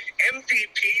quiet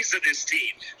MVPs of this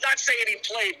team. Not saying he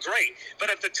played great, but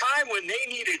at the time when they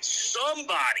needed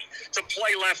somebody to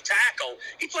play left tackle,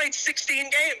 he played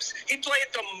 16 games. He played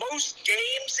the most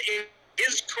games in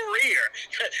his career,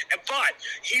 but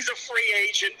he's a free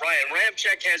agent. Ryan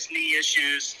Ramczyk has knee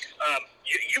issues.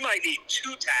 You might need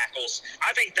 2 tackles.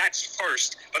 I think that's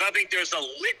first, but I think there's a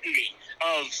litany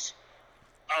of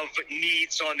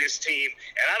needs on this team,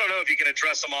 and I don't know if you can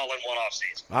address them all in one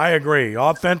offseason. I agree.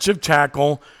 Offensive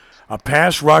tackle, a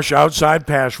pass rush, outside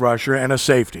pass rusher, and a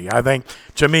safety. I think,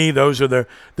 to me, those are the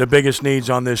biggest needs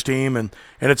on this team, and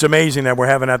it's amazing that we're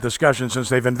having that discussion since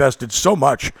they've invested so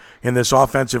much in this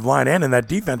offensive line and in that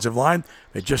defensive line.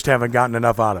 They just haven't gotten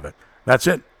enough out of it. That's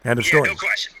it. End of story. No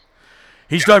question.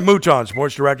 He's Doug Mouton,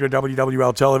 sports director at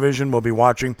WWL Television. We'll be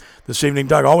watching this evening.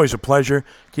 Doug, always a pleasure.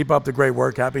 Keep up the great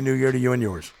work. Happy New Year to you and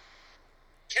yours.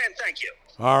 Ken, thank you.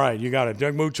 All right, you got it.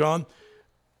 Doug Mouton,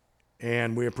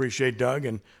 and we appreciate Doug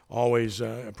and always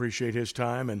appreciate his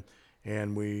time,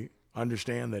 and we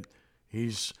understand that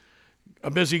he's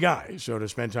a busy guy, so to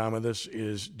spend time with us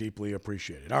is deeply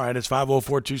appreciated. All right, it's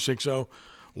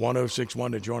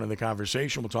 504-260-1061 to join in the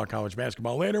conversation. We'll talk college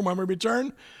basketball later when we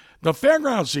return. The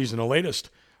Fairgrounds season, the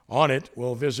latest on it.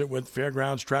 We'll visit with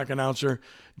Fairgrounds track announcer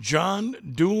John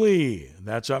Dooley.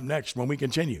 That's up next when we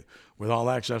continue with All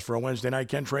Access for a Wednesday night.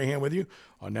 Ken Trahan with you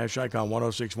on Nash Icon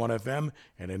 106.1 FM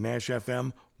and at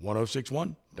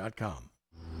NashFM1061.com.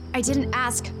 I didn't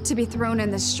ask to be thrown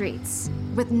in the streets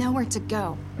with nowhere to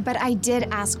go, but I did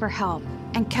ask for help,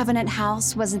 and Covenant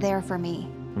House was there for me.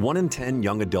 1 in 10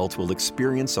 young adults will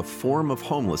experience a form of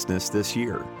homelessness this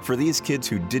year. For these kids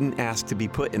who didn't ask to be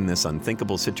put in this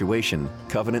unthinkable situation,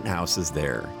 Covenant House is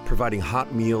there, providing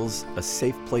hot meals, a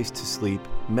safe place to sleep,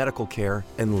 medical care,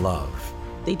 and love.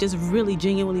 They just really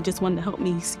genuinely just wanted to help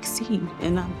me succeed,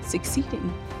 and I'm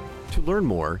succeeding. To learn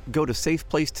more, go to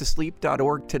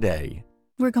safeplacetosleep.org today.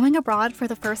 We're going abroad for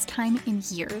the first time in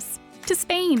years. To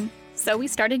Spain. So we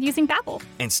started using Babbel.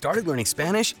 And started learning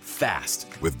Spanish fast.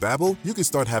 With Babbel, you can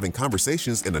start having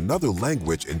conversations in another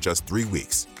language in just 3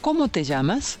 weeks. ¿Cómo te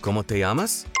llamas? ¿Cómo te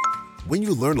llamas? When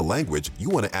you learn a language, you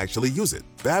want to actually use it.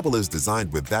 Babbel is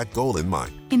designed with that goal in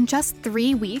mind. In just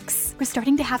 3 weeks, we're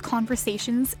starting to have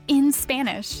conversations in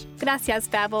Spanish. Gracias,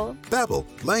 Babbel. Babbel,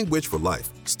 language for life.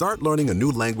 Start learning a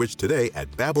new language today at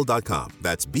Babbel.com.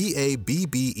 That's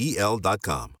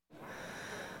BABBEL.com.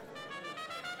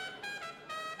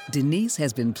 Denise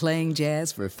has been playing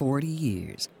jazz for 40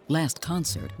 years. Last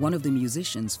concert, one of the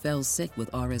musicians fell sick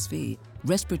with RSV.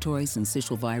 Respiratory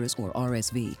syncytial virus, or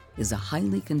RSV, is a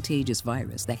highly contagious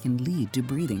virus that can lead to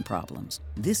breathing problems.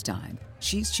 This time,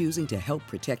 she's choosing to help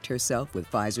protect herself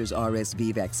with Pfizer's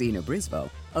RSV vaccine,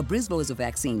 Abrysvo. Abrysvo is a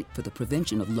vaccine for the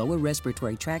prevention of lower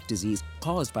respiratory tract disease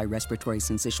caused by respiratory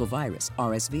syncytial virus,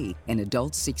 RSV, in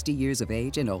adults 60 years of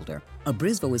age and older.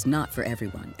 Abrysvo is not for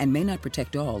everyone and may not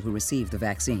protect all who receive the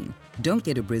vaccine. Don't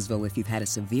get Abrysvo if you've had a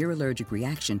severe allergic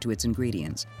reaction to its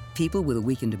ingredients. People with a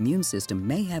weakened immune system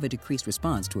may have a decreased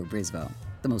response to Abrysvo.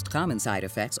 The most common side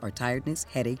effects are tiredness,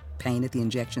 headache, pain at the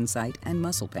injection site, and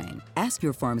muscle pain. Ask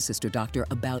your pharmacist or doctor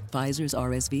about Pfizer's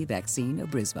RSV vaccine,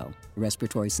 Abrysvo,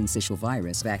 respiratory syncytial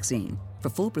virus vaccine. For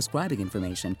full prescribing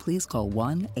information, please call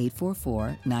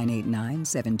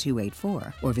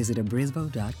 1-844-989-7284 or visit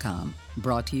abrysvo.com.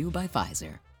 Brought to you by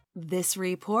Pfizer. This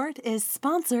report is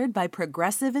sponsored by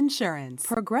Progressive Insurance.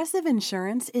 Progressive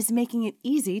Insurance is making it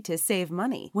easy to save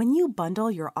money. When you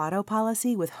bundle your auto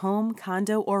policy with home,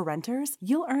 condo, or renters,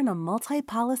 you'll earn a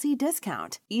multi-policy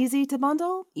discount. Easy to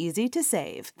bundle, easy to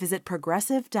save. Visit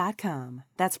Progressive.com.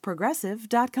 That's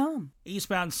Progressive.com.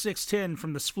 Eastbound 610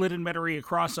 from the split in Metairie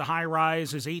across the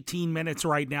high-rise is 18 minutes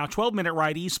right now. 12-minute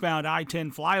ride eastbound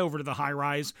I-10 flyover to the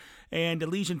high-rise. And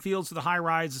Elysian Fields to the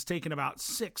high-rise is taking about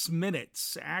 6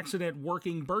 minutes. Accident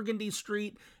working Burgundy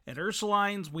Street at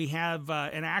Ursulines. We have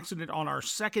an accident on our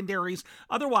secondaries.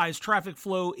 Otherwise, traffic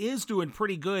flow is doing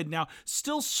pretty good. Now,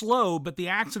 still slow, but the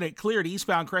accident cleared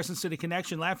eastbound Crescent City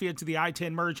Connection, Lafayette to the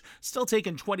I-10 merge, still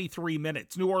taking 23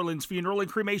 minutes. New Orleans Funeral and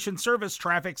Cremation Service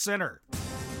Traffic Center.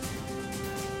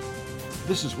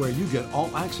 This is where you get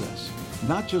all access,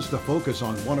 not just a focus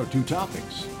on one or two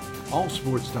topics. All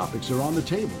sports topics are on the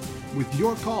table with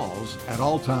your calls at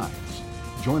all times.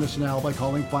 Join us now by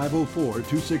calling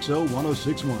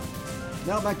 504-260-1061.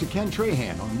 Now back to Ken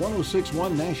Trahan on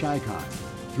 1061 Nash Icon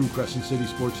through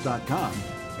CrescentCitySports.com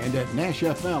and at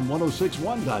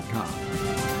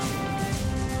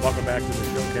NashFM1061.com. Welcome back to the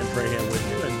show. Ken Trahan with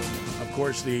you. And, of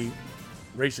course, the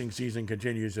racing season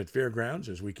continues at Fairgrounds,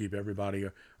 as we keep everybody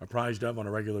apprised of on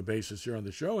a regular basis here on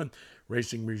the show. And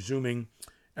racing resuming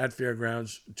at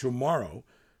Fairgrounds tomorrow.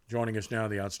 Joining us now,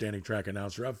 the outstanding track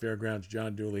announcer of Fairgrounds,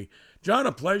 John Dooley. John,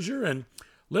 a pleasure. And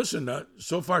listen,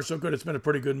 so far so good. It's been a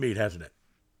pretty good meet, hasn't it?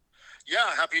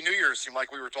 Yeah, Happy New Year. Seemed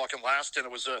like we were talking last, and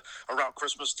it was around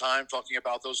Christmas time, talking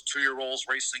about those 2-year-olds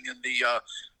racing in the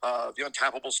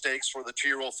untappable stakes for the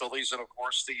 2-year-old fillies, and of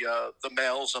course the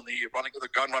males and the running of the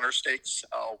gun runner stakes.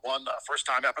 One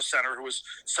first-time epicenter who was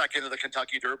second in the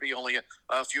Kentucky Derby only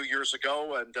a few years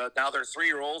ago, and now they're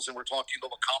 3-year-olds, and we're talking the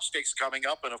Comp Stakes coming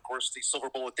up, and of course the Silver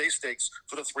Bullet Day Stakes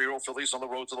for the 3-year-old fillies on the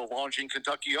road to the Longines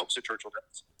Kentucky Oaks at Churchill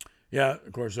Downs. Yeah,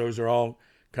 of course, those are all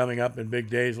coming up in big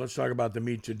days. Let's talk about the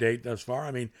meet to date thus far.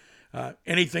 I mean,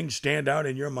 anything stand out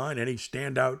in your mind? Any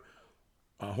standout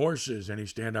horses, any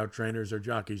standout trainers or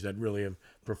jockeys that really have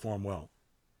performed well?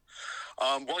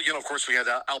 Well, of course, we had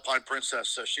Alpine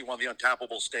Princess. She won the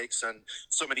Untappable Stakes, and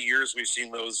so many years we've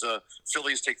seen those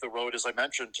fillies take the road, as I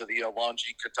mentioned, to the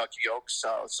Longines Kentucky Oaks.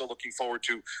 So looking forward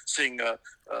to seeing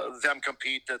them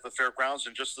compete at the Fairgrounds.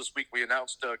 And just this week we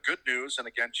announced good news, and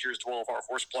again, cheers to all of our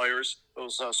horse players,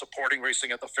 those supporting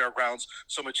racing at the Fairgrounds.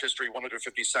 So much history,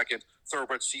 152nd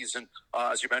thoroughbred season,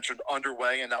 as you mentioned,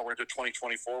 underway, and now we're into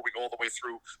 2024. We go all the way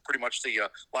through pretty much the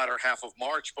latter half of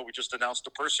March, but we just announced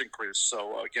a purse increase.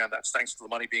 So again, that's thanks to the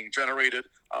money being generated,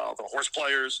 the horse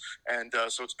players, and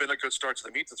so it's been a good start to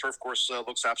the meet. The turf course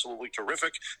looks absolutely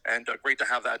terrific, and great to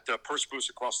have that purse boost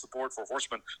across the board for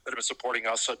horsemen that have been supporting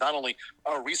us not only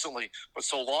recently, but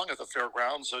so long at the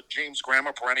Fairgrounds. James Graham,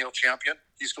 a perennial champion.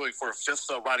 He's going for a 5th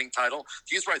riding title.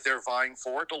 He's right there vying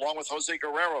for it, along with Jose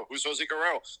Guerrero. Who's Jose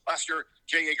Guerrero? Last year,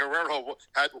 J.A. Guerrero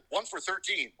had 1 for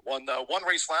 13. Won one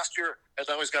race last year, and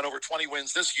now he's got over 20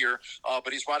 wins this year.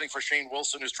 But he's riding for Shane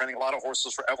Wilson, who's training a lot of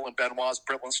horses for Evelyn Benoit's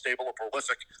Britland Stable, a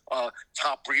prolific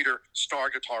top breeder,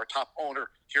 star guitar, top owner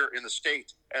here in the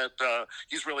state. And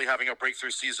he's really having a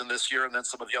breakthrough season this year, and then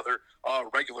some of the other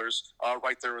regulars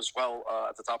right there as well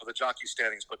at the top of the jockey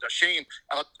standings. But Shane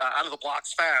out of the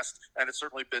blocks fast, and it's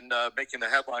certainly been making the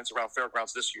headlines around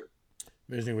Fairgrounds this year.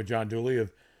 Visiting with John Dooley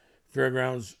of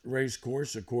Fairgrounds Race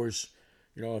Course. Of course,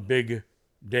 a big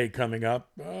day coming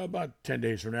up about 10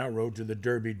 days from now, Road to the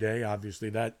Derby Day. Obviously,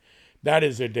 that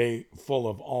is a day full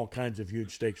of all kinds of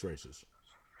huge stakes races.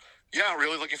 Yeah,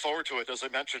 really looking forward to it. As I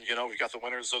mentioned, we've got the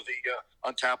winners of the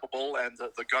Untappable and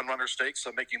the Gun Runner Stakes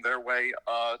making their way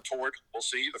toward, we'll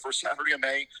see, the first Saturday of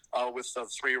May with the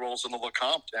 3-year-olds in the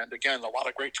Lecomte. And again, a lot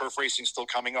of great turf racing still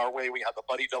coming our way. We have the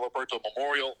Buddy Diliberto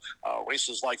Memorial,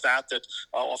 races like that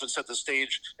often set the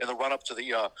stage in the run-up to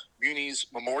the Muniz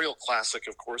Memorial Classic.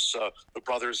 Of course, the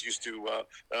brothers used to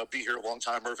be here a long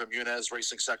time. Irvin Muniz,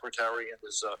 racing secretary, and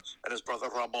his brother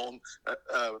Ramon,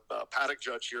 paddock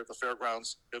judge here at the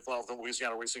Fairgrounds, involved in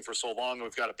Louisiana racing for so long.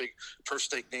 We've got a big turf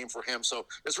stake name for him. So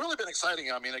it's really been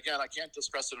exciting. I mean, again, I can't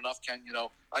stress it enough, Ken.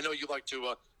 I know you like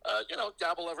to,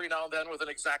 dabble every now and then with an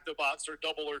exacta box or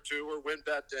double or two or win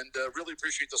bet, and really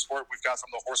appreciate the support we've got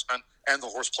from the horsemen and the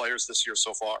horse players this year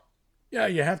so far. Yeah,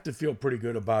 you have to feel pretty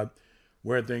good about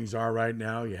where things are right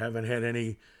now. You haven't had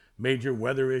any major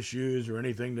weather issues or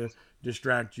anything to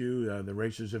distract you. The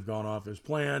races have gone off as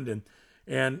planned,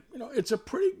 and it's a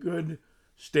pretty good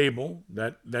stable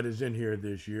that is in here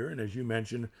this year. And as you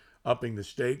mentioned, upping the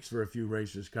stakes for a few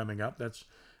races coming up. That's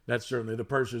certainly, the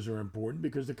purses are important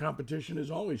because the competition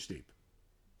is always steep.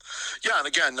 Yeah, and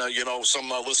again, some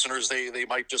listeners, they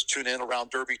might just tune in around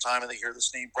Derby time and they hear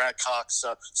this name, Brad Cox.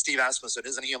 Steve Asmussen,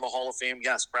 isn't he in the Hall of Fame?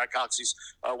 Yes, Brad Cox. He's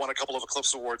won a couple of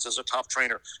Eclipse Awards as a top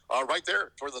trainer. Right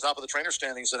there toward the top of the trainer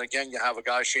standings. And again, you have a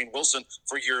guy, Shane Wilson,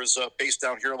 for years based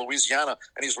down here in Louisiana,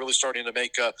 and he's really starting to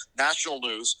make national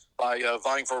news by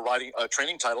vying for a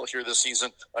training title here this season.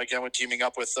 Again, when teaming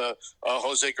up with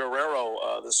Jose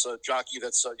Guerrero, this jockey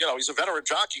that's, he's a veteran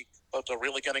jockey, but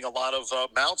really getting a lot of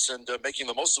mounts and making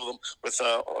the most of them with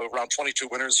around 22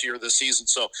 winners here this season.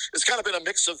 So it's kind of been a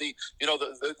mix of the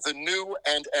new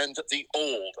and the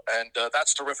old. And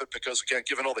that's terrific because, again,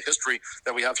 given all the history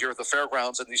that we have here at the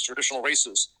fairgrounds and these traditional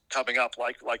races coming up,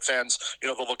 like fans, the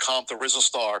Lecomte, the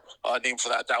Rizastar, named for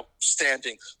that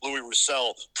outstanding Louis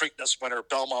Roussel, Preakness winner,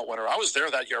 Belmont winner. I was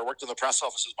there that year. I worked in the press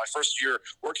offices my first year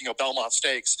working at Belmont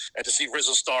Stakes, and to see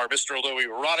Rizastar, Mr. Louis,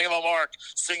 running the mark,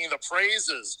 singing the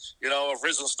praises, of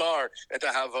Risen Star, and to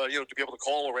have, to be able to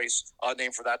call a race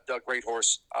named for that great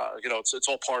horse, it's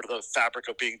all part of the fabric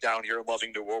of being down here and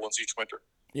loving New Orleans each winter.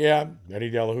 Yeah,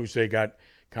 Eddie Delahousse got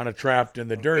kind of trapped in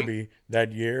the Derby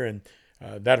that year, and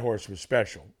that horse was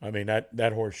special. I mean,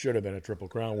 that horse should have been a Triple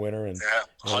Crown winner, and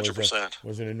 100%.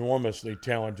 Was an enormously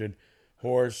talented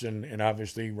horse, and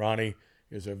obviously Ronnie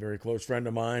is a very close friend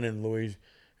of mine, and Louis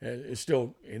they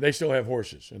still have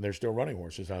horses, and they're still running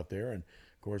horses out there, and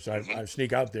of course, I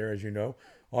sneak out there, as you know,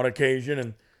 on occasion.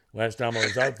 And last time I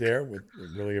was out there, we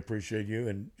really appreciate you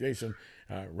and Jason.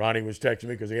 Ronnie was texting me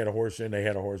because he had a horse in. They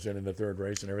had a horse in the third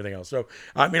race and everything else. So,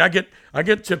 I mean, I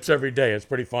get tips every day. It's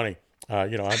pretty funny. I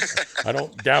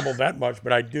don't dabble that much,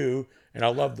 but I do, and I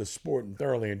love the sport and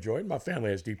thoroughly enjoy it. My family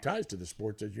has deep ties to the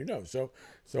sports, as you know. So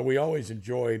we always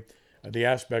enjoy the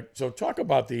aspect. So talk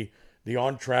about the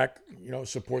on-track,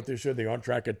 support this year, the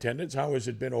on-track attendance. How has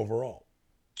it been overall?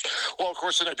 Well, of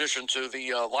course, in addition to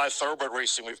the live thoroughbred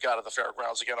racing we've got at the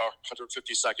fairgrounds, again, our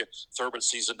 152nd thoroughbred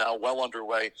season now well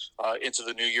underway into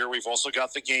the new year. We've also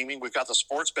got the gaming. We've got the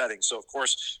sports betting. So, of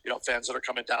course, fans that are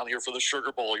coming down here for the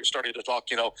Sugar Bowl, you're starting to talk,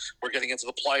 we're getting into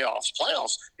the playoffs,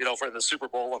 for the Super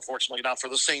Bowl. Unfortunately, not for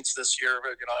the Saints this year.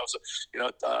 But,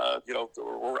 that was,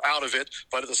 we're out of it.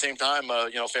 But at the same time,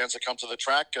 fans that come to the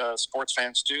track, sports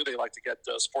fans too, they like to get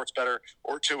sports better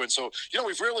or two. And so,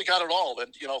 we've really got it all.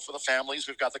 And, for the families,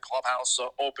 we've got the clubhouse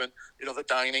open, the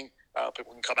dining.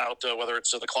 People can come out, whether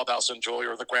it's the clubhouse enjoy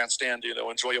or the grandstand,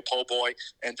 enjoy a po' boy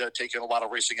and take in a lot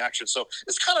of racing action. So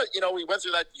it's kind of, we went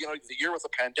through that, the year with the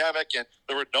pandemic and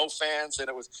there were no fans and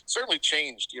it was certainly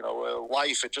changed,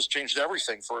 life. It just changed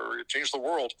everything it changed the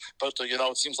world. But,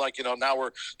 it seems like, now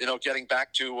we're, getting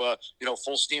back to,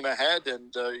 full steam ahead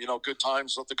and, good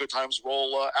times, let the good times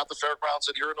roll at the fairgrounds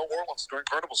and here in New Orleans during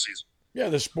carnival season. Yeah,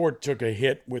 the sport took a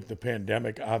hit with the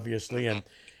pandemic, obviously,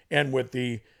 and with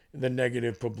the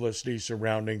negative publicity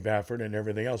surrounding Baffert and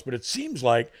everything else. But it seems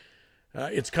like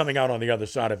it's coming out on the other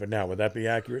side of it now. Would that be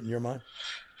accurate in your mind?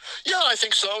 Yeah, I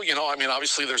think so.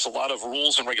 Obviously there's a lot of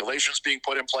rules and regulations being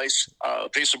put in place.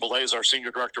 Jason Belay is our senior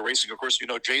director of racing. Of course,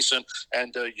 Jason.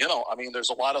 And, there's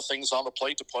a lot of things on the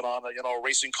plate to put on, a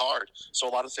racing card. So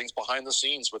a lot of things behind the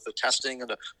scenes with the testing and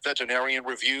the veterinarian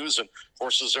reviews. And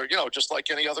horses are, just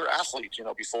like any other athlete,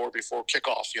 before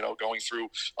kickoff, going through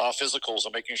physicals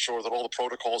and making sure that all the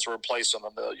protocols are in place. And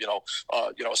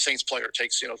then a Saints player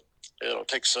takes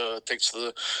takes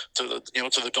to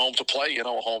the dome to play, a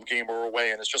home game or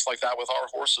away. And it's just like that with our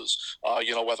horses,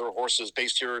 whether a horse is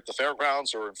based here at the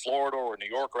fairgrounds or in Florida or New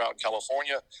York or out in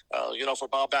California, for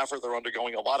Bob Baffert, they're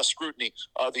undergoing a lot of scrutiny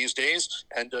these days.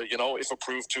 And, if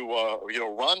approved to,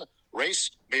 run,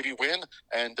 race, maybe win.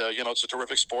 And, it's a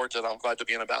terrific sport and I'm glad to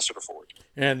be an ambassador for it.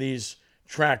 And these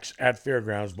tracks at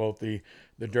fairgrounds, both the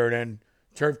dirt and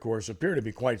turf course, appear to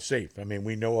be quite safe. I mean,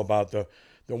 we know about the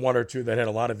one or two that had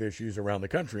a lot of issues around the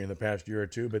country in the past year or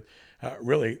two, but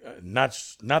really not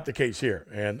the case here.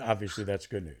 And obviously that's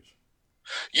good news.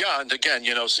 Yeah, and again,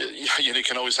 you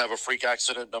can always have a freak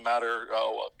accident no matter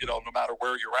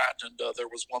where you're at. And there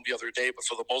was one the other day, but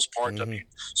for the most part, I mean,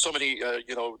 so many,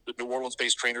 the New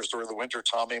Orleans-based trainers during the winter,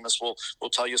 Tom Amos will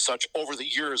tell you such. Over the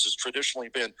years, it's traditionally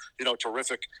been,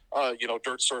 terrific,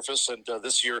 dirt surface. And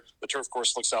this year, the turf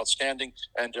course looks outstanding.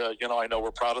 And, I know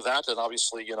we're proud of that. And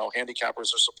obviously,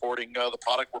 handicappers are supporting the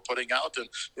product we're putting out. And,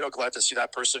 glad to see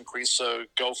that purse increase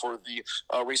go for the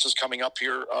races coming up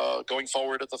here, going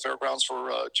forward at the fairgrounds for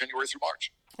January through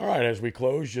March. All right, as we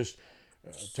close, just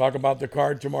Talk about the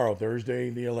card tomorrow, Thursday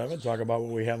the 11th. Talk about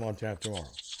what we have on tap tomorrow.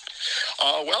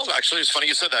 Well, actually, it's funny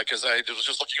you said that because I was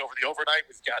just looking over the overnight.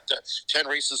 We've got 10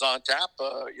 races on tap.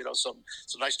 Some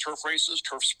nice turf races,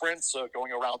 turf sprints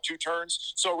going around 2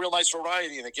 turns. So a real nice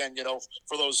variety. And again,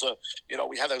 for those,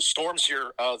 we had those storms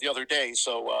here the other day.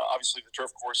 So obviously the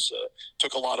turf course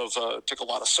took a lot of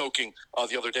soaking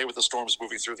the other day with the storms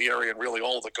moving through the area and really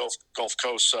all of the Gulf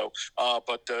Coast. So,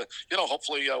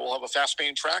 hopefully we'll have a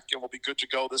fast-paced track and we'll be good to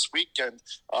go this week and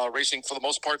racing for the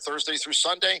most part Thursday through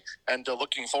Sunday. And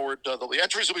looking forward the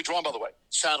entries will be drawn, by the way,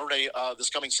 Saturday, this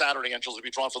coming Saturday. Entries will be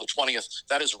drawn for the 20th.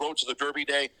 That is Road to the Derby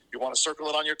Day. You want to circle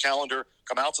it on your calendar.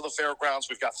 Come out to the fairgrounds.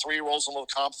 We've got 3-year-olds in the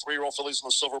comp, 3-year-old fillies in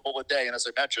the Silver Bullet Day. And as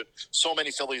I mentioned, so many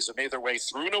fillies have made their way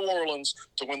through New Orleans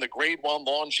to win the Grade 1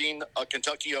 Longines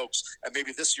Kentucky Oaks. And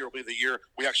maybe this year will be the year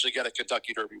we actually get a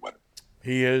Kentucky Derby winner.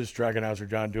 He is track announcer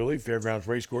John Dooley, Fairgrounds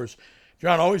Racecourse.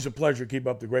 John, always a pleasure. Keep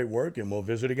up the great work, and we'll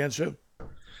visit again soon.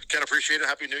 Ken, appreciate it.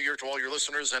 Happy New Year to all your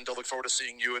listeners, and I look forward to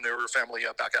seeing you and your family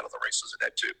back out of the races and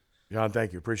Ed too. John,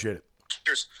 thank you. Appreciate it.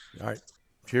 Cheers. All right.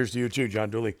 Cheers to you too, John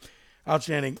Dooley.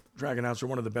 Outstanding track announcer,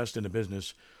 one of the best in the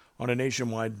business on a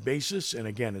nationwide basis. And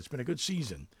again, it's been a good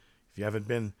season. If you haven't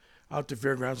been out to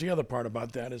Fairgrounds, the other part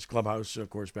about that is Clubhouse, of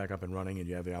course, back up and running, and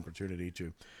you have the opportunity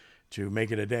to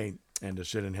make it a day and to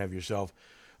sit and have yourself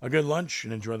a good lunch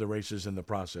and enjoy the races in the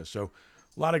process. So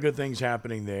a lot of good things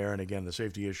happening there. And again, the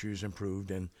safety issues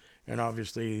improved, and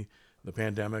obviously the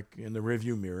pandemic in the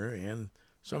rearview mirror and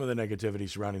some of the negativity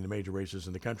surrounding the major races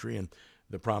in the country and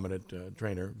the prominent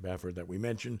trainer, Baffert, that we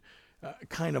mentioned,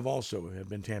 kind of also have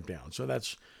been tamped down. So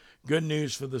that's good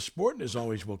news for the sport. And as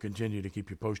always, we'll continue to keep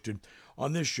you posted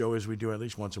on this show as we do at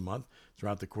least once a month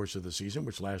throughout the course of the season,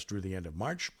 which lasts through the end of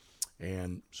March.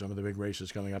 And some of the big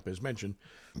races coming up, as mentioned,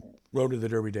 Road to the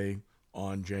Derby Day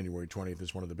on January 20th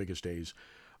is one of the biggest days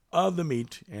of the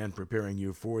meet and preparing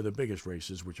you for the biggest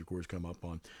races, which of course come up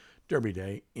on Derby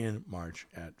Day in March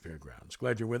at Fairgrounds.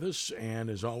 Glad you're with us. And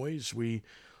as always, we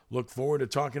look forward to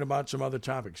talking about some other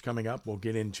topics coming up. We'll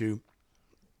get into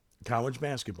college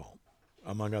basketball,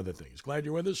 among other things. Glad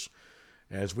you're with us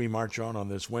as we march on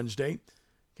this Wednesday.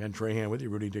 Ken Trahan with you,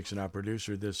 Rudy Dixon, our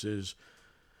producer. This is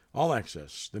All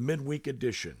Access, the midweek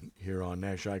edition here on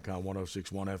Nash Icon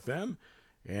 106.1 FM.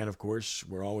 And, of course,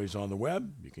 we're always on the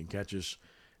web. You can catch us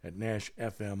at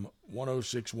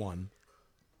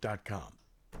NashFM1061.com.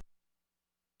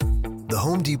 The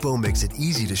Home Depot makes it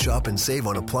easy to shop and save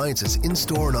on appliances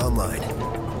in-store and online.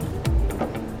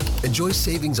 Enjoy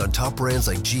savings on top brands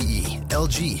like GE,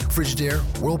 LG, Frigidaire,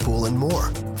 Whirlpool, and more.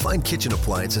 Find kitchen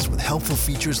appliances with helpful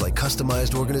features like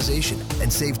customized organization,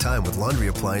 and save time with laundry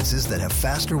appliances that have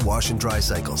faster wash and dry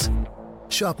cycles.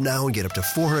 Shop now and get up to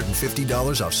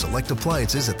 $450 off select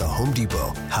appliances at the Home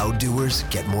Depot. How doers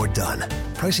get more done.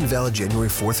 Pricing valid January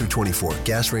 4 through 24.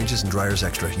 Gas ranges and dryers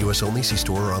extra. U.S. only. See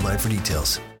store or online for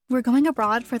details. We're going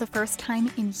abroad for the first time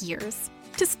in years.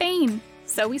 To Spain.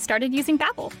 So we started using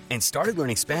Babbel. And started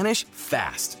learning Spanish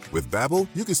fast. With Babbel,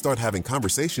 you can start having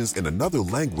conversations in another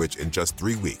language in just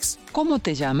 3 weeks. ¿Cómo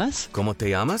te llamas? ¿Cómo te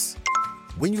llamas?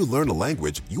 When you learn a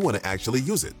language, you want to actually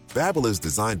use it. Babbel is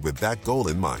designed with that goal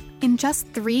in mind. In just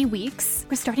 3 weeks,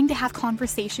 we're starting to have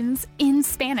conversations in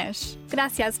Spanish.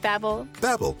 Gracias, Babbel.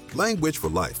 Babbel, language for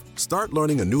life. Start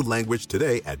learning a new language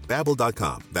today at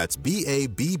Babbel.com. That's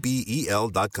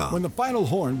BABBEL.com. When the final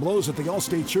horn blows at the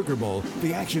Allstate Sugar Bowl,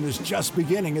 the action is just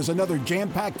beginning as another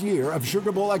jam-packed year of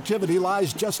Sugar Bowl activity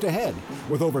lies just ahead.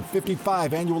 With over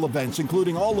 55 annual events,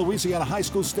 including all Louisiana high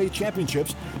school state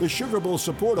championships, the Sugar Bowl's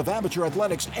support of amateur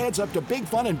athletics adds up to big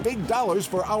fun and big dollars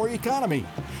for our economy.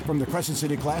 From the Crescent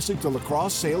City Classic to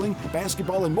lacrosse, sailing,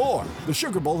 basketball, and more, the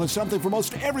Sugar Bowl has something for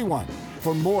most everyone.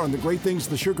 For more on the great things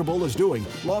the Sugar Bowl is doing,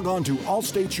 log on to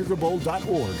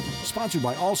allstatesugarbowl.org. Sponsored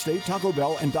by Allstate, Taco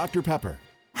Bell, and Dr. Pepper.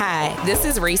 Hi, this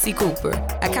is Racy Cooper,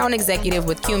 account executive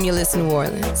with Cumulus New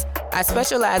Orleans. I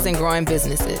specialize in growing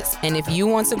businesses, and if you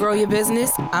want to grow your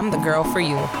business, I'm the girl for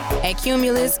you. At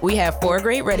Cumulus, we have 4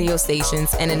 great radio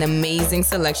stations and an amazing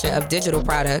selection of digital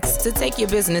products to take your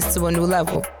business to a new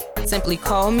level. Simply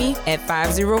call me at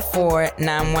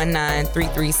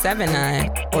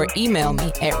 504-919-3379 or email me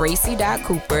at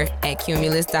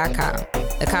racy.cooper@cumulus.com.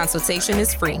 The consultation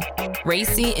is free.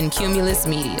 Racy and Cumulus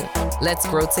Media. Let's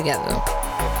grow together.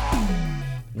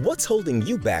 What's holding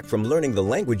you back from learning the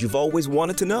language you've always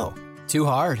wanted to know? Too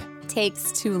hard.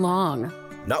 Takes too long.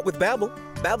 Not with Babbel.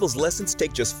 Babbel's lessons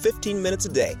take just 15 minutes a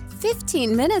day.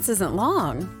 15 minutes isn't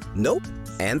long. Nope,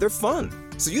 and they're fun.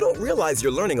 So you don't realize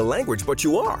you're learning a language, but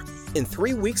you are. In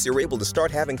 3 weeks, you're able to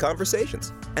start having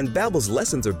conversations. And Babbel's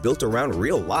lessons are built around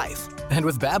real life. And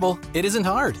with Babbel, it isn't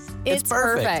hard. It's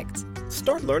perfect.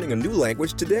 Start learning a new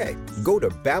language today. Go to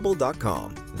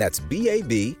Babbel.com. That's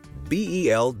BABBEL.com.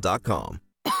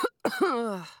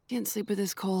 Can't sleep with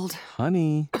this cold.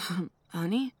 Honey.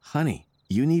 Honey? Honey,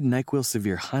 you need NyQuil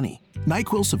Severe Honey.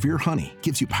 NyQuil Severe Honey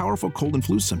gives you powerful cold and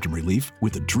flu symptom relief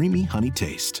with a dreamy honey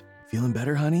taste. Feeling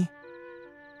better, honey?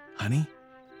 Honey?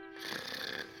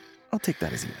 I'll take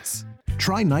that as a yes.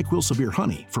 Try NyQuil Severe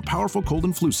Honey for powerful cold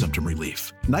and flu symptom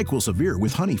relief. NyQuil Severe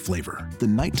with honey flavor. The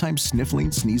nighttime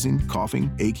sniffling, sneezing,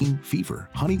 coughing, aching, fever.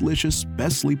 Honeylicious,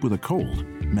 best sleep with a cold.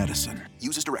 Medicine.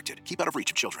 Use as directed. Keep out of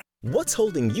reach of children. What's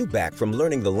holding you back from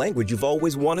learning the language you've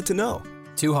always wanted to know?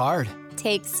 Too hard.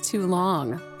 Takes too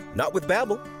long. Not with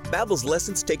Babbel. Babbel's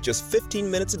lessons take just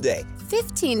 15 minutes a day.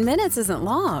 15 minutes isn't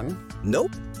long.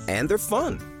 Nope. And they're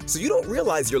fun. So you don't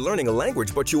realize you're learning a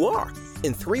language, but you are.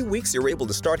 In 3 weeks, you're able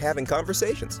to start having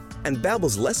conversations. And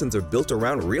Babbel's lessons are built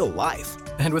around real life.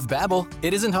 And with Babbel,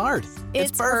 it isn't hard.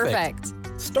 It's perfect.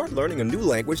 Start learning a new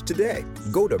language today.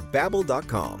 Go to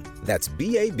Babbel.com. That's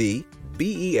BABBEL.com.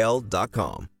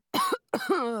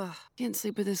 Can't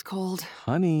sleep with this cold.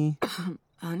 Honey.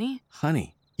 Honey?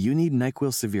 Honey, you need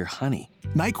NyQuil Severe Honey.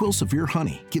 NyQuil Severe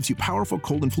Honey gives you powerful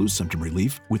cold and flu symptom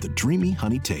relief with a dreamy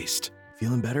honey taste.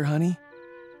 Feeling better, honey?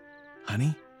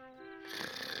 Honey?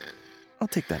 I'll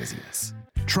take that as a yes.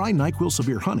 Try NyQuil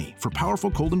Severe Honey for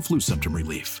powerful cold and flu symptom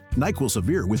relief. NyQuil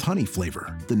Severe with honey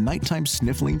flavor. The nighttime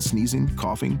sniffling, sneezing,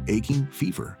 coughing, aching,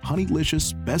 fever.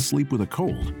 Honeylicious, best sleep with a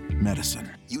cold. Medicine.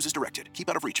 Use as directed. Keep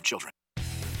out of reach of children.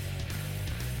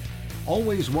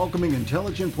 Always welcoming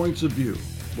intelligent points of view,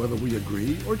 whether we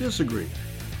agree or disagree.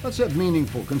 Let's have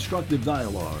meaningful, constructive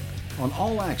dialogue on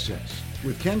All Access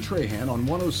with Ken Trahan on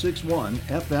 106.1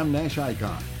 FM Nash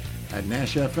Icon, at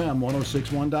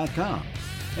NashFM1061.com,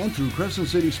 and through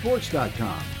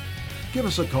CrescentCitySports.com. Give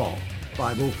us a call,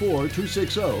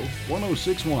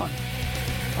 504-260-1061.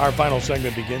 Our final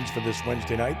segment begins for this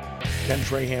Wednesday night. Ken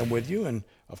Trahan with you, and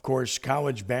of course,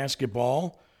 college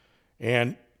basketball.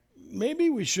 And maybe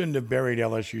we shouldn't have buried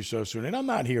LSU so soon. And I'm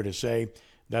not here to say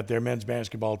that their men's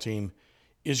basketball team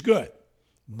is good,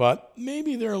 but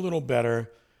maybe they're a little better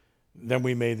than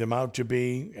we made them out to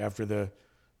be after the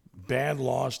bad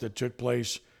loss that took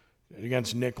place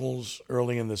against Nichols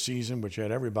early in the season, which had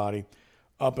everybody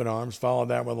up in arms. Followed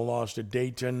that with a loss to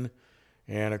Dayton,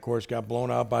 and, of course, got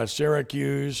blown out by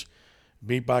Syracuse,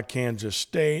 beat by Kansas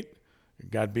State,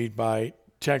 got beat by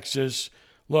Texas.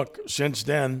 Look, since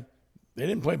then, they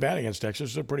didn't play bad against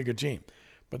Texas. It's a pretty good team.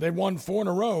 But they've won 4 in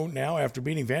a row now after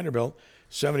beating Vanderbilt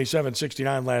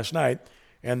 77-69 last night.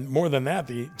 And more than that,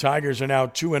 the Tigers are now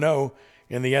 2-0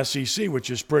 in the SEC, which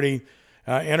is pretty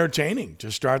entertaining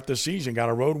to start the season. Got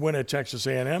a road win at Texas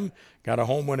A&M, got a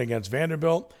home win against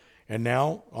Vanderbilt, and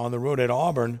now on the road at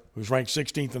Auburn, who's ranked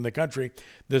 16th in the country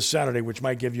this Saturday, which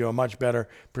might give you a much better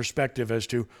perspective as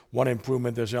to what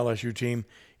improvement this LSU team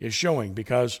is showing.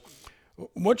 Because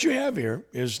what you have here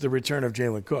is the return of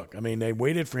Jalen Cook. I mean, they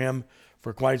waited for him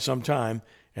for quite some time,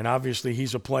 and obviously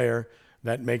he's a player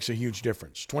that makes a huge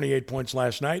difference. 28 points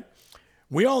last night.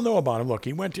 We all know about him. Look,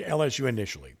 he went to LSU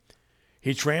initially.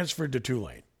 He transferred to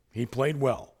Tulane. He played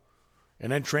well,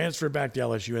 and then transferred back to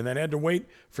LSU, and then had to wait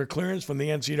for clearance from the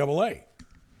NCAA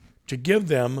to give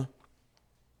them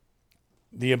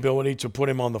the ability to put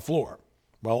him on the floor.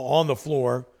 Well, on the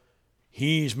floor,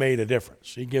 he's made a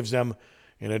difference. He gives them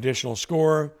an additional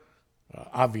scorer,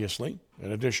 obviously,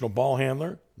 an additional ball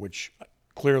handler, which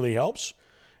clearly helps,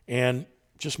 and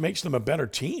just makes them a better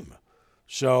team.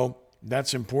 So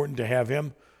that's important to have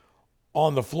him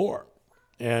on the floor.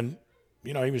 And,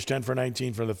 you know, he was 10 for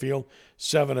 19 from the field,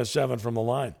 7 of 7 from the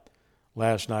line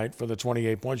last night for the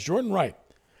 28 points. Jordan Wright,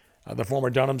 the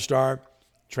former Dunham star,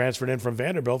 transferred in from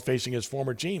Vanderbilt facing his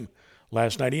former team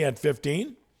last night. He had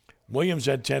 15. Williams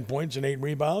had 10 points and 8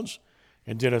 rebounds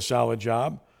and did a solid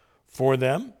job for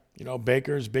them. You know,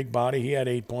 Baker's big body, he had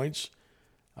 8 points.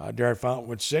 Derek Fountain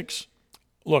with 6.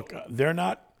 Look, they're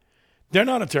not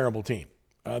a terrible team.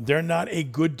 They're not a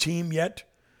good team yet,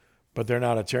 but they're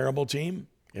not a terrible team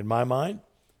in my mind.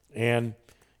 And,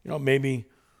 you know, maybe,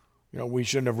 you know, we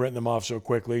shouldn't have written them off so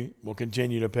quickly. We'll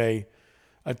continue to pay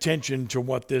attention to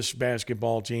what this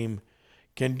basketball team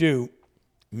can do.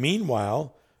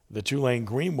 Meanwhile, the Tulane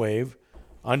Green Wave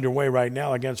underway right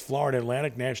now against Florida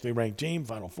Atlantic, nationally ranked team,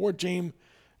 Final Four team,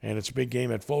 and it's a big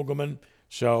game at Fogelman.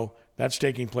 So that's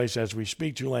taking place as we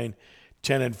speak. Tulane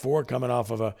 10-4, coming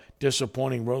off of a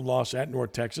disappointing road loss at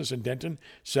North Texas in Denton,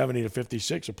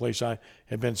 70-56, a place I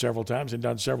have been several times and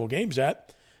done several games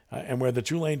at. And where the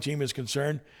Tulane team is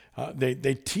concerned,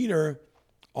 they teeter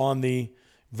on the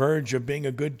verge of being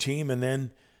a good team, and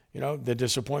then, you know, the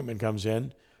disappointment comes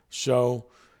in. So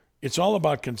it's all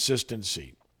about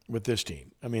consistency with this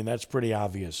team. I mean, that's pretty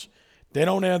obvious. They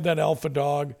don't have that alpha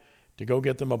dog to go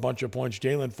get them a bunch of points.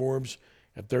 Jalen Forbes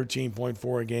at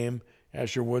 13.4 a game.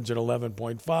 Asher Woods at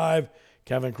 11.5.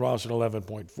 Kevin Cross at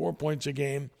 11.4 points a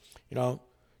game. You know,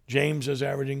 James is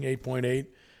averaging 8.8.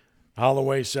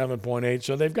 Holloway 7.8.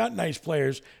 So they've got nice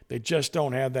players. They just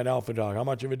don't have that alpha dog. How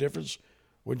much of a difference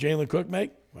would Jalen Cook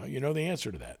make? Well, you know the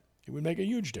answer to that. It would make a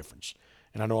huge difference.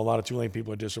 And I know a lot of Tulane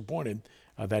people are disappointed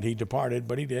that he departed,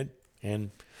 but he did.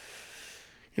 And,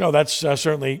 you know, that's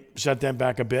certainly set them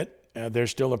back a bit. They're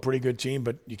still a pretty good team,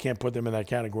 but you can't put them in that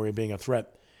category of being a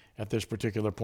threat at this particular point.